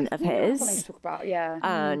fan of his. Talk about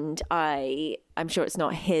And I'm sure it's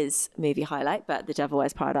not his movie highlight, but The Devil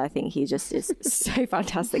Wears Prada, I think he just is so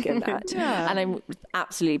fantastic in that. And I'm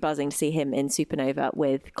absolutely buzzing to see him in Supernova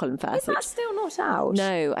with Colin Firth. Is that still not out?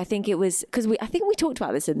 No, I think it was because I think we talked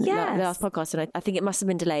about this in the last podcast, and I think it must have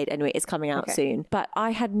been delayed. Anyway, it's coming out soon. But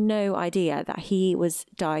I had no idea that he was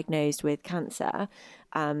diagnosed with cancer.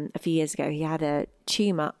 A few years ago, he had a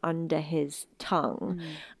tumour under his tongue,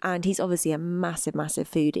 and he's obviously a massive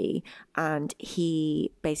foodie, and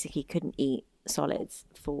he basically couldn't eat solids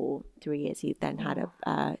for 3 years. He then had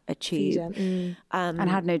a tube and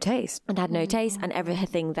had no taste. And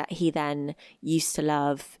everything that he then used to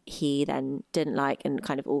love, he then didn't like, and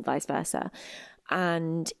kind of all vice versa.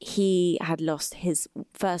 And he had lost his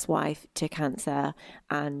first wife to cancer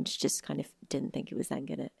and just kind of didn't think it was then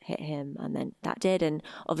going to hit him. And then that did. And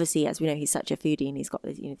obviously, as we know, he's such a foodie and he's got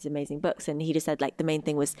these amazing books. And he just said, like, the main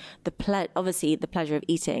thing was obviously the pleasure of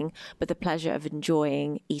eating, but the pleasure of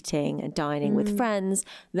enjoying eating and dining with friends,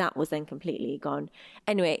 that was then completely gone.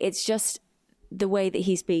 Anyway, it's just... the way that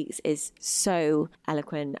he speaks is so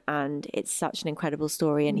eloquent, and it's such an incredible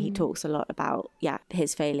story. And he talks a lot about,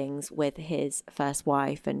 his failings with his first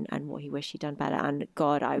wife and what he wished he'd done better. And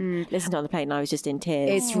God, I listened on the plane and I was just in tears.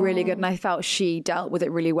 It's really good. And I felt she dealt with it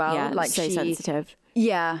really well. Yeah, like so sensitive.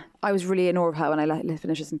 Yeah, I was really in awe of her when I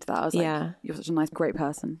finished listening to that. I was like, you're such a nice, great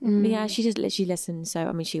person. Yeah, she just literally listened. So,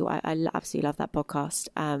 I mean, I absolutely love that podcast.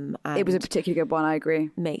 And it was a particularly good one, I agree.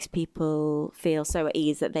 Makes people feel so at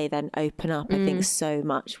ease that they then open up, I think, so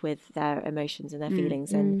much with their emotions and their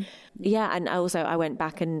feelings. And and I went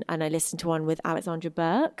back and I listened to one with Alexandra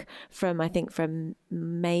Burke from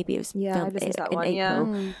maybe it was filmed in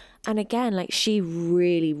April. And again, like, she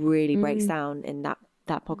really, really breaks down in that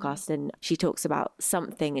podcast, and she talks about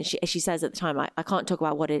something, and she says at the time, I can't talk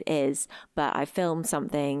about what it is, but I filmed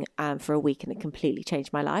something for a week and it completely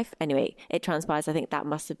changed my life. Anyway, it transpires, I think that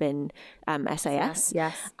must have been SAS.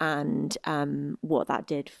 Yes. And what that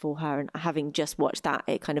did for her, and having just watched that,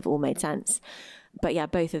 it kind of all made sense. But yeah,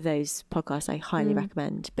 both of those podcasts I highly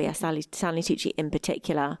recommend. But yeah, Stanley Tucci in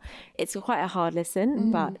particular, it's quite a hard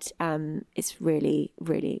listen, but it's really,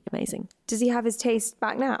 really amazing. Does he have his taste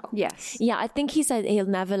back now? Yes. Yeah, I think he said he'll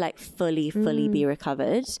never like fully be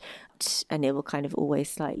recovered, and it will kind of always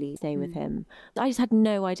slightly stay with him. I just had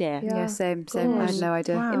no idea. Yeah, same. I had no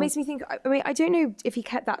idea. Wow. It makes me think, I mean, I don't know if he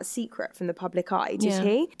kept that secret from the public eye, did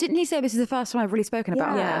he? Didn't he say this is the first time I've really spoken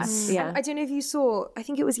about this? Yeah. I don't know if you saw, I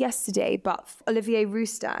think it was yesterday, but Olivier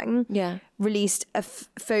Rousteing released a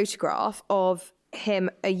photograph of him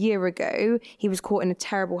a year ago. He was caught in a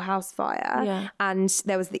terrible house fire, and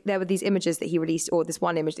there were these images that he released, or this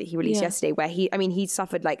one image that he released yesterday, where he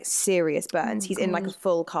suffered like serious burns. He's in like a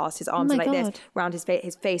full cast. His arms are like this around his face.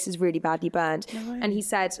 His face is really badly burned. And he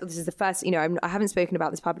said, "This is the first. I haven't spoken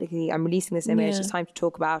about this publicly. I'm releasing this image. It's time to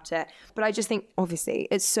talk about it." But I just think, obviously,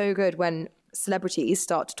 it's so good when celebrities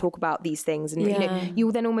start to talk about these things, and you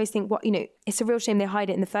will then almost think, it's a real shame they hide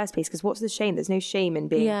it in the first place, because what's the shame? There's no shame in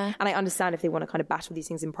being and I understand if they want to kind of battle these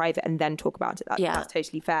things in private and then talk about it, that's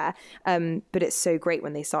totally fair, but it's so great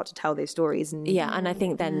when they start to tell those stories. And and I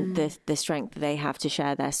think then the strength they have to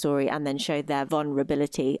share their story and then show their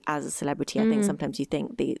vulnerability as a celebrity. I think sometimes you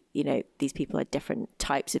think these people are different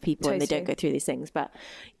types of people and they don't go through these things, but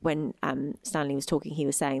when Stanley was talking, he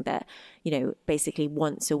was saying that basically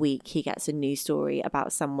once a week he gets a new story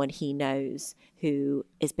about someone he knows who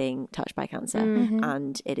is being touched by cancer,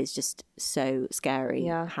 and it is just so scary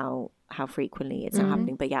how frequently it's not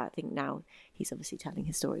happening. But I think now he's obviously telling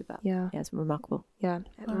his story, but it's remarkable. It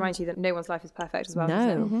reminds you that no one's life is perfect as well.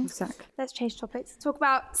 No, exactly. Let's change topics. Talk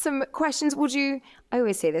about some questions. I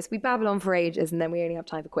always say this, we babble on for ages and then we only have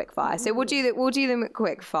time for quick fire. So we'll do them at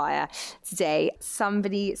quick fire today.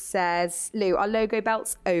 Somebody says, Lou, are logo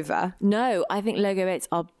belts over? No, I think logo belts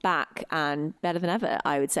are back and better than ever,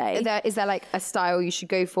 I would say. Is there like a style you should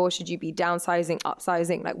go for? Should you be downsizing,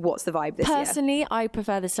 upsizing? Like, what's the vibe this year? Personally, I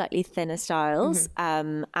prefer the slightly thinner styles,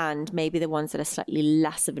 and maybe the ones that are slightly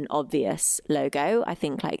less of an obvious logo. I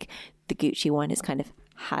think like the Gucci one is kind of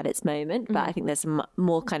had its moment, but I think there's some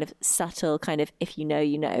more kind of subtle kind of if you know,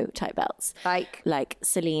 you know type belts. Like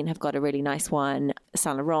Celine have got a really nice one.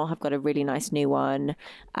 Saint Laurent have got a really nice new one.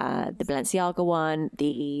 The Balenciaga one,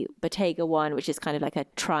 the Bottega one, which is kind of like a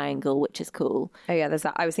triangle, which is cool. Oh yeah, there's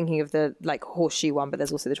that. I was thinking of the like horseshoe one, but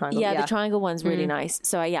there's also the triangle. Yeah, the triangle one's really nice.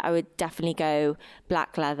 So I would definitely go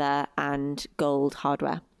black leather and gold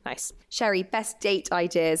hardware. Nice. Sherry, best date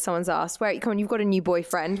ideas. Someone's asked. Come on, you've got a new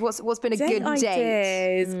boyfriend. What's been a good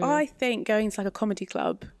date? I think going to like a comedy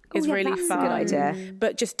club is really fun. A good idea.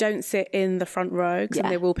 But just don't sit in the front row because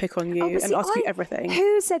they will pick on you and ask you everything.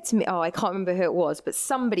 Who said to me, I can't remember who it was, but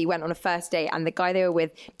somebody went on a first date and the guy they were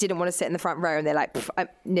with didn't want to sit in the front row and they're like,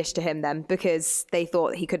 nish to him then because they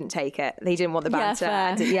thought he couldn't take it. He didn't want the banter.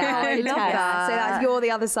 I love that. So you're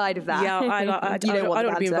the other side of that. Yeah, I don't want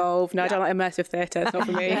to be involved. No, I don't like immersive theatre. It's not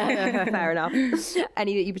for me. Fair enough.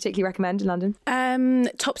 Any that you particularly recommend in London?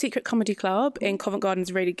 Top Secret Comedy Club in Covent Garden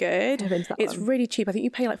is really good. It's really cheap. I think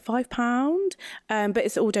you pay like £5, but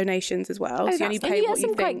it's all donations as well. So you only pay what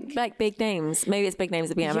you think. Quite, like big names. Maybe it's big names.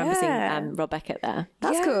 I remember seeing Rob Beckett there.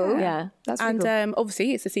 That's cool. Yeah, that's really cool.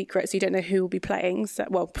 Obviously it's a secret, so you don't know who will be playing.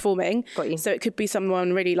 Performing. Got you. So it could be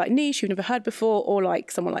someone really like niche you've never heard before, or like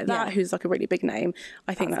someone like that who's like a really big name.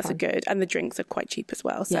 I think that's a good, and the drinks are quite cheap as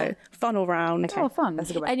well. So fun all round. Okay. Oh, fun. That's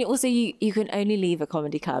a good way. And also you can only leave a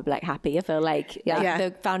comedy club like happy. I feel like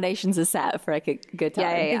the foundations are set for like a good time.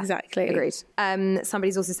 Yeah. Exactly. Agreed.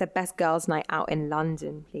 Somebody's also said best girls' night out in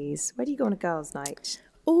London, please. Where do you go on a girls' night?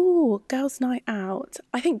 Oh, girls' night out.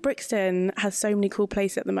 I think Brixton has so many cool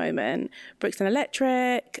places at the moment. Brixton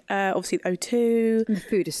Electric, obviously the O2. And the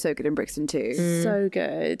food is so good in Brixton too. So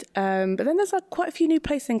good. But then there's like quite a few new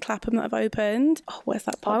places in Clapham that have opened. Oh, where's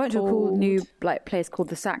that pub I went to a called? cool new place called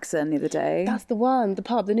the Saxon the other day. That's the one, the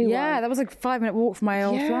pub, the new one. Yeah, that was like a 5-minute walk from my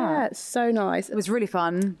old flat. Yeah, it's so nice. It was really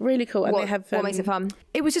fun. Really cool. And they have what makes it fun?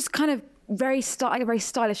 It was just kind of very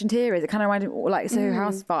stylish interiors. It kind of reminded me like Soho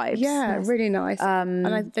House vibes. Yeah, really nice.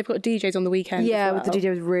 And they've got DJs on the weekend. Yeah, as well. with the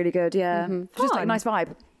DJ was really good. Yeah, just like a nice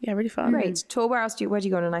vibe. Yeah, really fun. Great. Tour, where do you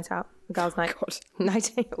go on a night out? A girls' night?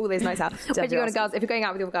 Night, all those nights out. Where do you go on a girls? If you're going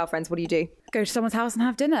out with your girlfriends, what do you do? Go to someone's house and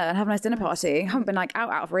have dinner and have a nice dinner party. I haven't been like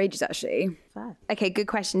out for ages actually. Fair. Okay, good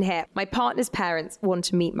question here. My partner's parents want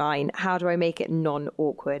to meet mine. How do I make it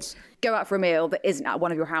non-awkward? Go out for a meal that isn't at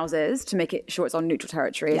one of your houses to make it sure it's on neutral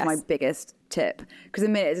territory is my biggest tip. Because the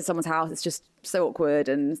minute it's at someone's house, it's just so awkward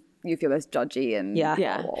and you feel less judgy and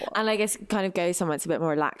and I guess kind of go somewhere that's a bit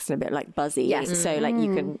more relaxed and a bit like buzzy, so like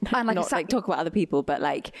you can and like not like talk about other people, but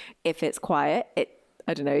like if it's quiet,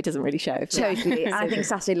 I don't know, it doesn't really show. Totally. And I think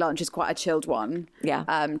Saturday lunch is quite a chilled one.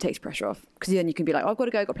 Yeah. Takes pressure off. Because then you can be like, I've got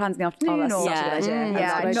to go, got plans in the afternoon. That's such a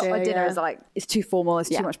good idea. Not a dinner is like, it's too formal, it's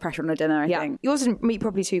too much pressure on a dinner, I think. Yours didn't meet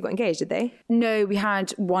properly till you got engaged, did they? No, we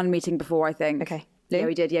had one meeting before, I think. Okay. Yeah,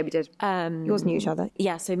 we did. Yours knew each other.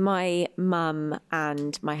 Yeah, so my mum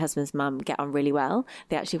and my husband's mum get on really well.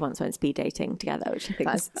 They actually once went speed dating together, which I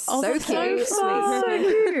think is so cute. So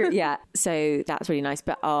cute. Yeah, so that's really nice.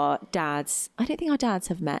 But I don't think our dads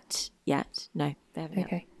have met yet. No, they haven't.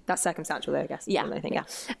 Okay. That's circumstantial, though, I guess. Yeah, I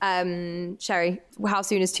think. Sherry, how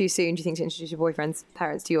soon is too soon? Do you think to introduce your boyfriend's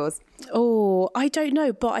parents to yours? Oh, I don't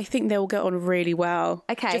know, but I think they'll get on really well.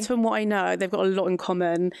 Okay. Just from what I know, they've got a lot in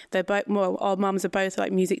common. They're both, our mums are both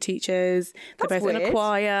like music teachers. They're both in a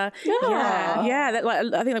choir. Yeah.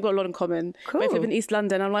 I think they've got a lot in common. Cool. Both live in East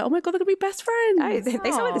London. I'm like, oh my God, they're going to be best friends.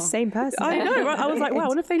 They sound like the same person. I know, right? I was like, wow, I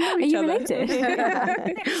wonder if they know each other. Related?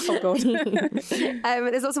 Oh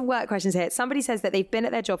God. There's lots of work questions here. Somebody says that they've been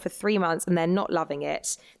at their job for 3 months and they're not loving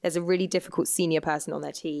it. There's a really difficult senior person on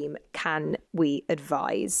their team. Can we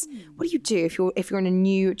advise? What do you do if you're in a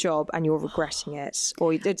new job and you're regretting it,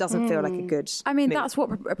 or it doesn't feel like a good move? That's what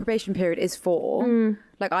a probation period is for.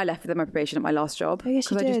 Like I left within my probation at my last job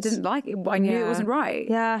because I just didn't like it. I knew it wasn't right.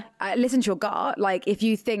 Yeah. Listen to your gut. Like if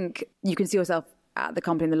you think you can see yourself at the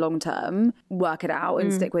company in the long term, work it out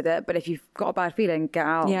and stick with it. But if you've got a bad feeling, get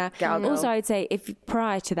out. Yeah. Get out. Also, I'd say if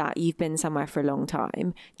prior to that you've been somewhere for a long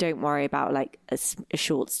time, don't worry about like a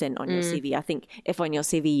short stint on your CV. I think if on your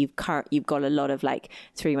CV you've got a lot of like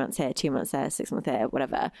 3 months here, 2 months there, 6 months there,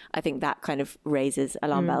 whatever, I think that kind of raises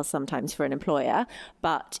alarm bells sometimes for an employer.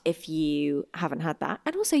 But if you haven't had that,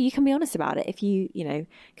 and also you can be honest about it. If you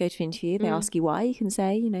go to an interview, they ask you why, you can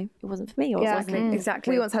say, it wasn't for me. Or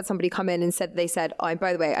exactly. We once had somebody come in and they said,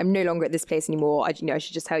 by the way, I'm no longer at this place anymore. I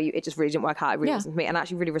should just tell you, it just really didn't work out. It really wasn't for me. And I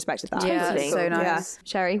actually really respected that. Yeah, totally. so nice. Yeah.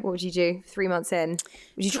 Sherry, what would you do 3 months in?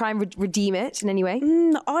 Would you try and redeem it in any way?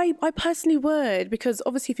 I personally would, because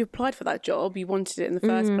obviously if you applied for that job, you wanted it in the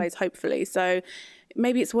first place, hopefully. So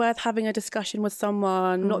maybe it's worth having a discussion with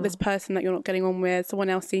someone, not this person that you're not getting on with, someone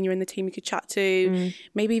else senior in the team you could chat to,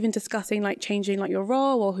 maybe even discussing like changing like your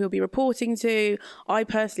role or who you'll be reporting to. I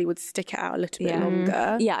personally would stick it out a little bit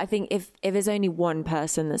longer. Yeah, I think if there's only one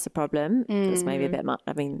person that's a problem, that's maybe a bit much.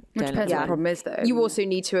 I mean, depends what the problem is, though. You also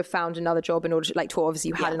need to have found another job in order to, like, Tor, obviously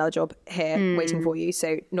you had another job here waiting for you,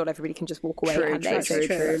 so not everybody can just walk away. True.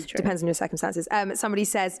 Depends on your circumstances. Somebody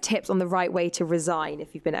says tips on the right way to resign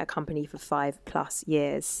if you've been at a company for 5+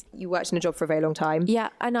 years. You worked in a job for a very long time. Yeah,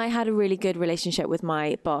 and I had a really good relationship with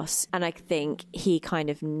my boss, and I think he kind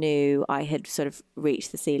of knew I had sort of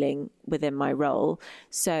reached the ceiling within my role,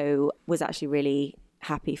 so was actually really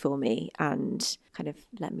happy for me and kind of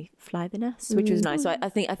let me fly the nest, which was nice. So I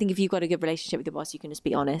think if you've got a good relationship with your boss, you can just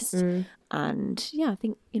be honest. And yeah, I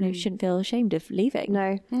think, you shouldn't feel ashamed of leaving.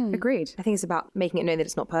 No. Agreed. I think it's about making it known that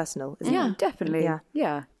it's not personal, isn't it? Definitely.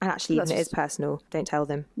 Yeah. And actually, even if it is personal, don't tell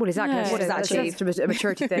them. Well, exactly. No. What is actually a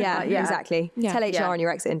maturity thing? Exactly. Tell HR on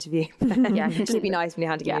your exit interview. Just be nice when you're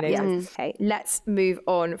handing in your notice. Okay, let's move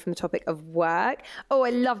on from the topic of work. Oh, I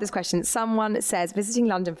love this question. Someone says, visiting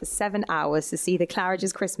London for 7 hours to see the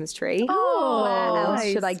Claridge's Christmas tree. Oh, where else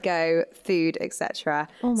nice. should I go? Food, etc.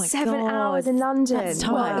 Oh my 7 God. hours in London. That's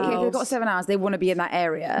time. Well, okay, if they've got 7 hours, they want to be in that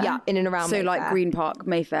area. Yeah, in and around So Mayfair. like Green Park,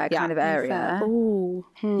 Mayfair kind of area. Ooh.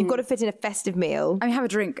 You've got to fit in a festive meal. I mean, have a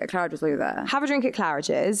drink at Claridge's while you're there. Have a drink at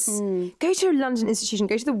Claridge's. Go to a London institution.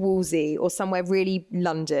 Go to the Wolsey or somewhere really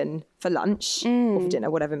London for lunch or for dinner,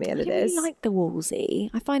 whatever meal it I is. really like the Wolsey.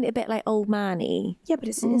 I find it a bit like old manny. Yeah, but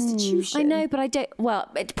it's an institution. I know, but I don't. Well,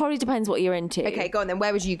 it probably depends what you're into. Okay, go on then.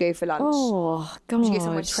 Where would you go for lunch? Oh God. Would you go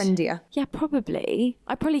somewhere trendier? Yeah, probably.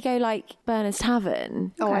 I'd probably go like Berners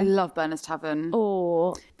Tavern. Oh, I love Berners Tavern.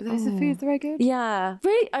 Or But those the food's very good. yeah,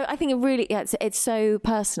 really. I think it really. Yeah, it's so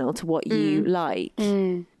personal to what you like.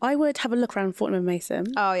 I would have a look around Fortnum & Mason.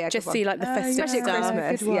 Oh, yeah, just good see one. like the festive Especially at stuff.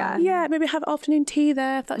 Christmas, yeah. Yeah, maybe have afternoon tea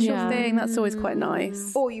there if that's your Yeah. thing. That's always quite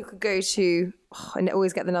nice. Or you could go to, I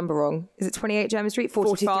always get the number wrong. Is it 28 German Street?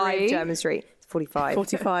 45 43? German Street. 45.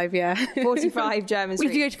 45, yeah. 45 German Street.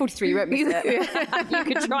 If you go to 43, you won't miss it. You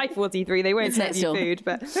could try 43. They won't serve you Still. food,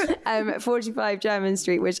 but 45 German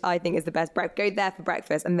Street, which I think is the best. Go there for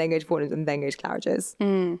breakfast and then go to Fortnum's and then go to Claridge's.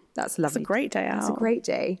 That's lovely. It's a great day out. It's a great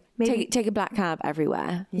day. Maybe. Take a black cab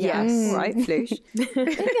everywhere. Yes. All right, floosh.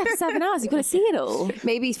 Maybe after 7 hours, you've got to see it all.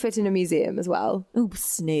 Maybe fit in a museum as well. Ooh,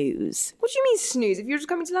 snooze. What do you mean snooze? If you're just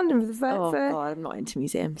coming to London for the first... Oh God, I'm not into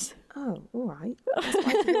museums. Oh, all right. That's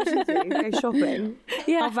fine. What do you do? Go shopping.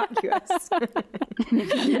 Yeah. How vacuous.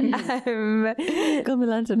 Come to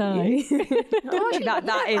London Eye.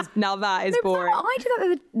 that is boring. I did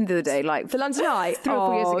that the other day, like For London Eye? 3 or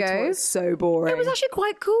 4 years ago. It was so boring. It was actually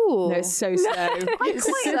quite cool. No, it's so slow. I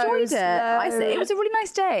quite enjoyed it. It was a really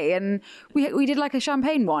nice day, and we did like a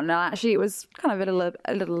champagne one. And actually, it was kind of a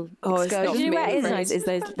little excursion. You know where it is nice is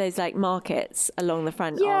those like markets along the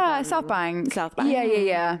front. Yeah, of, South Bank. South Bank.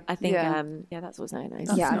 Yeah. I think that's what's very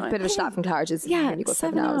nice. Yeah, a bit of a slap from Claridge's. Yeah, when you got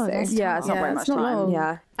 7 hours. hours. Though. Yeah, it's not very much time.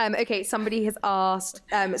 Yeah. Okay, somebody has asked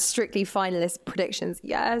Strictly finalist predictions.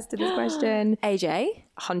 Yes to this question. AJ?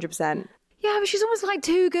 100%. Yeah, but she's almost like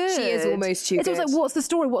too good. She is almost too It's good. almost like, what's the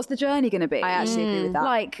story? What's the journey going to be? I actually agree with that.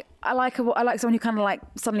 Like, I like someone who kind of like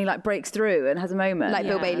suddenly like breaks through and has a moment. Like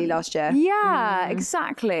Bill Bailey last year. Yeah,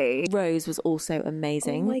 exactly. Rose was also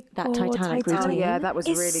amazing. Oh my that God, Titanic Titanic. routine. Oh yeah, that was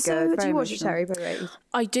It's really so, good. do you watch it, emotional. Terry, by the way?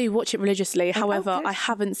 I do watch it religiously. However, good. I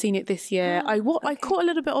haven't seen it this year. I caught a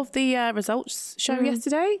little bit of the results show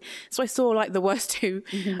yesterday, so I saw like the worst two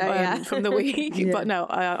from the week. But no,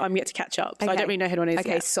 I'm yet to catch up, so I don't really know who anyone is.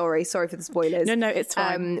 Okay, yet. sorry for the spoilers. No, it's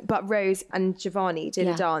fine. But Rose and Giovanni did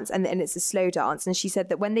a dance, and it's a slow dance. And she said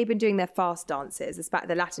that when they've been doing their fast dances,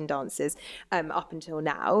 the Latin dances, up until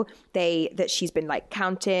now, that she's been like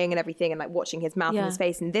counting and everything, and like watching his mouth and his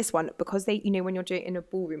face. And this one, because they, when you're doing it in a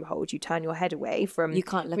ballroom hold, you turn your head away from You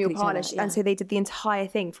can't look from your at each other, partner. And so they did the entire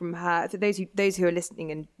thing from her. For those who are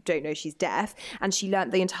listening and don't know, she's deaf, and she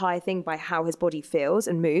learnt the entire thing by how his body feels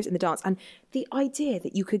and moves in the dance. And the idea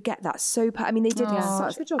that you could get that so I mean, they did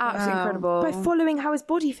such a good job. Absolutely incredible. By following how his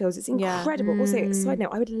body feels. It's incredible. Also, side note,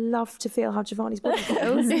 I would love to feel how Giovanni's body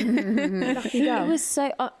feels. Lucky girl. It was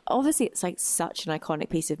so obviously it's like such an iconic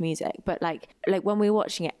piece of music, but like when we were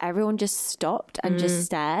watching it, everyone just stopped and just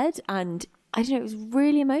stared, and I don't know, it was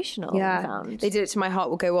really emotional. I found. They did it to My Heart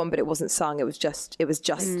Will Go On, but it wasn't sung. It was just an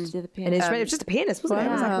instrument. It was just a pianist, wasn't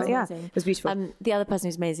it? It was beautiful. The other person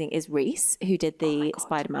who's amazing is Reese, who did the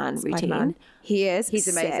Spider-Man routine. He's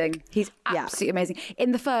amazing. sick. He's absolutely amazing.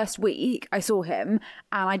 In the first week, I saw him,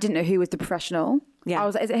 and I didn't know who was the professional. Yeah. I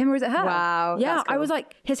was like, is it him or is it her? Wow, Yeah, that's cool. I was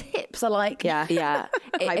like, his hips are like... Yeah. Yeah.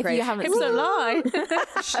 If praise. you haven't Hips don't lie.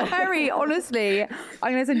 Sherry, honestly. I'm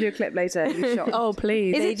going to send you a clip later. You're shocked. Oh,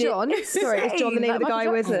 please. Is it John? Sorry, is John the name of the guy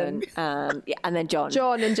with him? Yeah, and then John.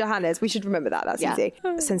 John and Johannes. We should remember that. That's Yeah. easy.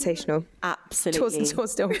 Sensational. Absolutely.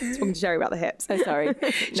 Still talking to Sherry about the hips. So sorry.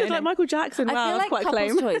 Just like Michael Jackson. I Wow, feel that's like quite a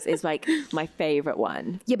Couple's claim. Choice is like my favourite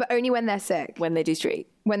one Yeah, but only when they're sick. when they do Street.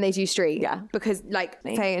 When they do Street. Yeah. Because like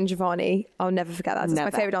Faye and Giovanni, I'll never forget that. It's my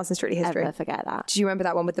Never. favourite dance in Strictly History. Never forget that. Do you remember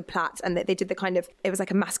that one with the plaits and they did the kind of, it was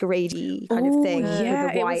like a masquerade-y kind of thing yeah,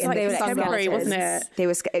 with the it white was and like the contemporary, sunglasses. wasn't it? They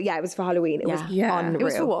were, yeah, it was for Halloween. It was Yeah. unreal. It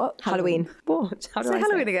was for what? Halloween. What? How do Say I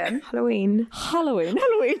Halloween say it? again. Halloween. Halloween.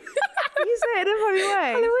 Halloween. You say it in a funny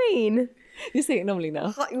way. Halloween. You say it normally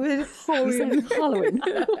now. Halloween. Halloween.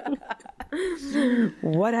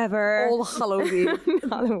 Whatever. All Halloween.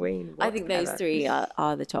 Halloween. I think those three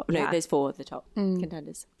are the top. No, Yeah. those four are the top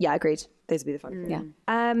contenders. Yeah, agreed. Those would be the fun.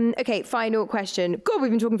 Yeah. Okay, final question. God,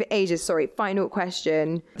 we've been talking for ages. Sorry. Final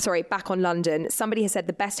question. Sorry, back on London. Somebody has said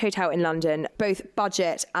the best hotel in London, both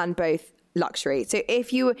budget and both luxury. So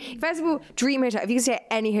if you, first of all, dream hotel, if you could stay at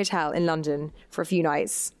any hotel in London for a few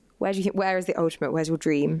nights, where do you think, where is the ultimate? Where's your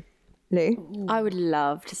dream? Lou? I would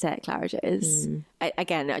love to stay at Claridge's.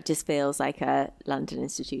 Again, it just feels like a London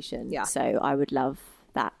institution. Yeah. So I would love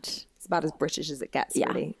that. It's about as British as it gets,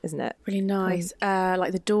 really, isn't it? Really nice.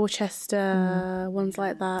 Like the Dorchester, ones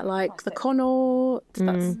like that. Like the Connaught.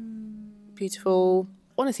 That's beautiful.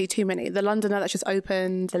 Honestly, too many. The Londoner that's just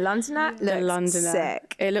opened. The Londoner looks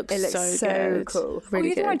sick. It looks so good. cool. Really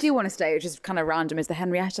The good. thing I do want to stay, which is kind of random, is the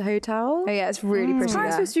Henrietta Hotel. Oh yeah, it's really pretty It's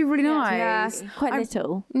there. supposed to be really nice. Quite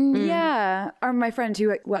little. Yeah. I remember my friend who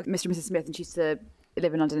worked with Mr. and Mrs. Smith, and she used to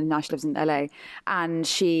live in London, and now she lives in LA. And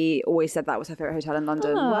she always said that was her favourite hotel in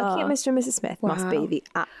London. Working at Mr. and Mrs. Smith must be the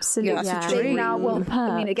absolute Yeah, that's a They've dream. now, well,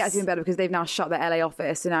 I mean, it Perks. gets even better because they've now shut their LA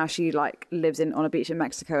office, so now she like lives on a beach in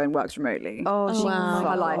Mexico and works remotely. Oh, she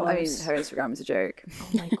Her life, I mean, her Instagram is a joke. Oh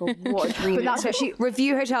my God, what a dream. But that's what she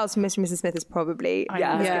review hotels for Mr. and Mrs. Smith is probably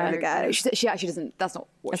Yeah. She actually doesn't. That's not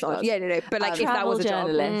what she does. Yeah, no. But like if that was a job,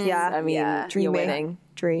 journalist. yeah, I mean, yeah. you're Dreamy. winning.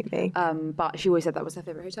 Dreamy. But she always said that was her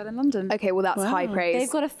favourite hotel in London. Okay, well that's high praise. They've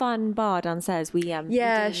got a fun bar downstairs. We did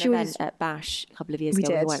Yeah, an she event was- at Bash a couple of years We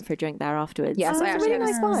ago. did. We went for a drink there afterwards. Yes, I actually really had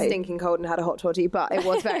nice a vibe. stinking cold and had a hot toddy, but it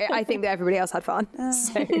was very. I think that everybody else had fun.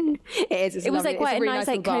 So it is. It's It was lovely. like quite It's a really nice,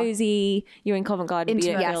 like little bar. cozy. You're in Covent Garden, but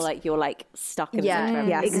you don't Intimate. feel like you're like stuck in the Yeah, centre of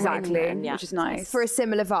yeah, everything. exactly, And, yeah. which is nice. For a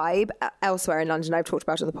similar vibe elsewhere in London, I've talked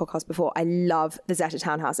about it on the podcast before. I love the Zeta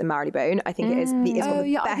Townhouse in Marylebone. I think it is it's got Oh, the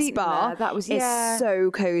yeah, I've best eaten bar. there. That was- it's yeah.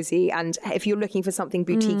 so cozy, and if you're looking for something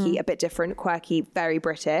boutiquey, a bit different, quirky, very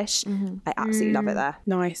British, I absolutely love it there.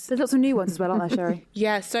 Nice. There's lots of new ones as well, aren't there, Sherry?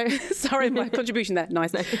 Yeah, so sorry, my contribution there.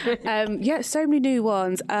 Nice. Yeah, so many new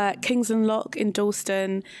ones. Kingsland Lock in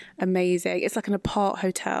Dalston, amazing. It's like an apart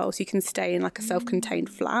hotel, so you can stay in like a self-contained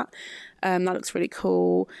flat. That looks really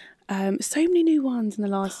cool. So many new ones in the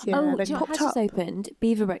last year. Oh, They've do you know what popped has up. just opened?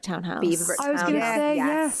 Beaverbrook Townhouse. Beaverbrook I was going to Townhouse. say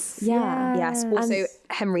Yes. yes. Yeah. Yes. Also, And-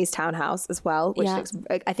 Henry's Townhouse as well, which Yeah. looks,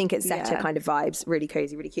 I think it's Zeta Yeah. kind of vibes, really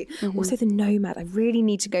cozy, really cute. Also, the Nomad. I really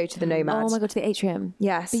need to go to the Nomad. Oh my God, to the atrium.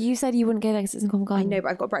 Yes. But you said you wouldn't go there because it's in Covent I Garden. know,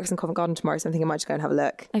 but I've got breakfast in Covent Garden tomorrow, so I think I might just go and have a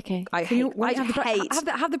look. Okay. I hate. I hate.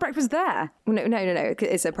 Have the breakfast there. No.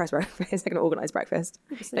 It's a press breakfast. It's like an organised breakfast.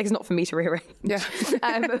 Like it's not for me to rearrange. Yeah.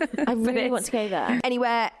 I really want to go there.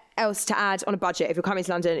 Anywhere else to add on a budget? If you're coming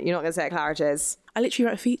to London, you're not going to stay at Claridge's. I literally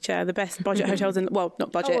wrote a feature, the best budget hotels in, well,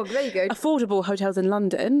 not budget, Oh, there you go. affordable hotels in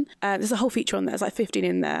London. There's a whole feature on there. There's like 15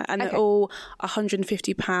 in there, and they're all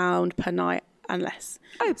 £150 per night and less.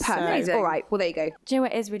 Oh, perfect. So- All right. Well, there you go. Do you know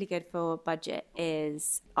what is really good for budget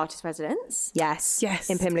is artist residence. Yes. Yes.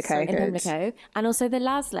 In Pimlico. So In good. Pimlico, and also the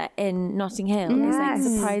Laslet in Notting Hill is like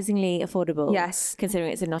surprisingly affordable. Yes.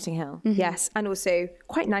 considering it's in Notting Hill. Yes. And also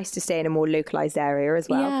quite nice to stay in a more localised area as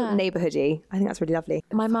well. Yeah. Neighbourhoody. I think that's really lovely.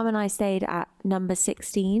 My mum and I stayed at number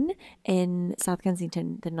 16 in South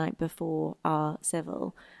Kensington the night before our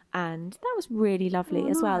civil, and that was really lovely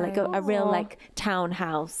as well. Like a real like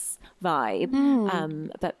townhouse vibe.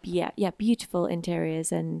 But yeah, beautiful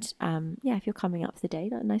interiors, and yeah, if you're coming up for the day,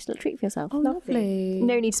 that's a nice little treat for yourself. Lovely.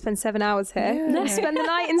 No need to spend 7 hours here. Let's spend the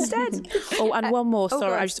night instead. Oh, and one more. Sorry,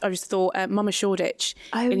 God. I just thought Mama Shoreditch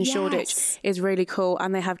in yes. Shoreditch is really cool,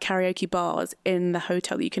 and they have karaoke bars in the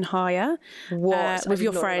hotel that you can hire What? I with did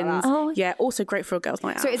your not know about friends. that. Oh. Yeah, also great for a girls'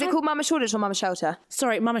 night out. So is it called Mama Shoreditch or Mama Shelter?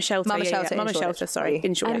 Sorry, Mama Shelter. Mama yeah, Shelter in Mama Shoreditch. Shelter. Sorry,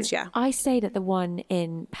 in Shoreditch. Yeah. I stayed at the one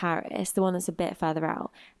in Paris, the one that's a bit further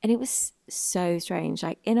out, and it was so strange.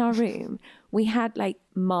 Like in our room, we had like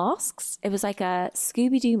masks. It was like a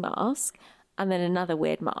Scooby-Doo mask, and then another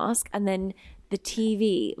weird mask, and then the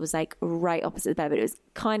TV was like right opposite the bed, but it was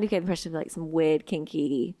kind of gave the impression of like some weird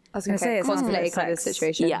kinky. I was going to say it's cosplay kind of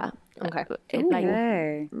situation. Yeah. Okay.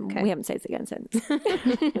 We haven't said it again since. Oh,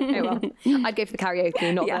 well. I'd go for the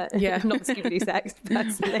karaoke, not the Scooby-Doo sex,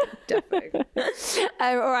 personally. Definitely.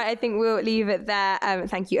 All right, I think we'll leave it there.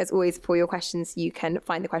 Thank you, as always, for your questions. You can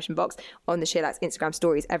find the question box on the Sheerluxe Instagram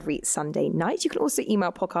stories every Sunday night. You can also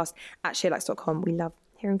email podcast@sheerluxe.com. We love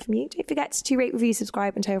hearing from you. Don't forget to rate, review,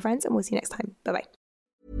 subscribe, and tell your friends, and we'll see you next time. Bye-bye.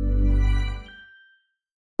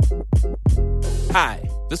 Hi,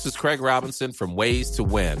 this is Craig Robinson from Ways to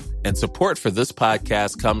Win, and support for this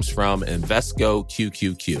podcast comes from Invesco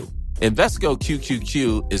QQQ. Invesco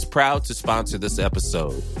QQQ is proud to sponsor this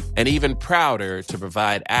episode, and even prouder to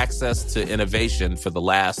provide access to innovation for the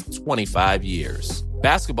last 25 years.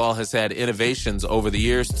 Basketball has had innovations over the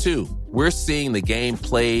years, too. We're seeing the game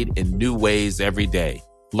played in new ways every day.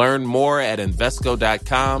 Learn more at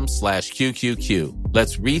Invesco.com/QQQ.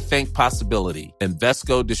 Let's rethink possibility.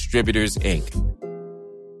 Invesco Distributors, Inc.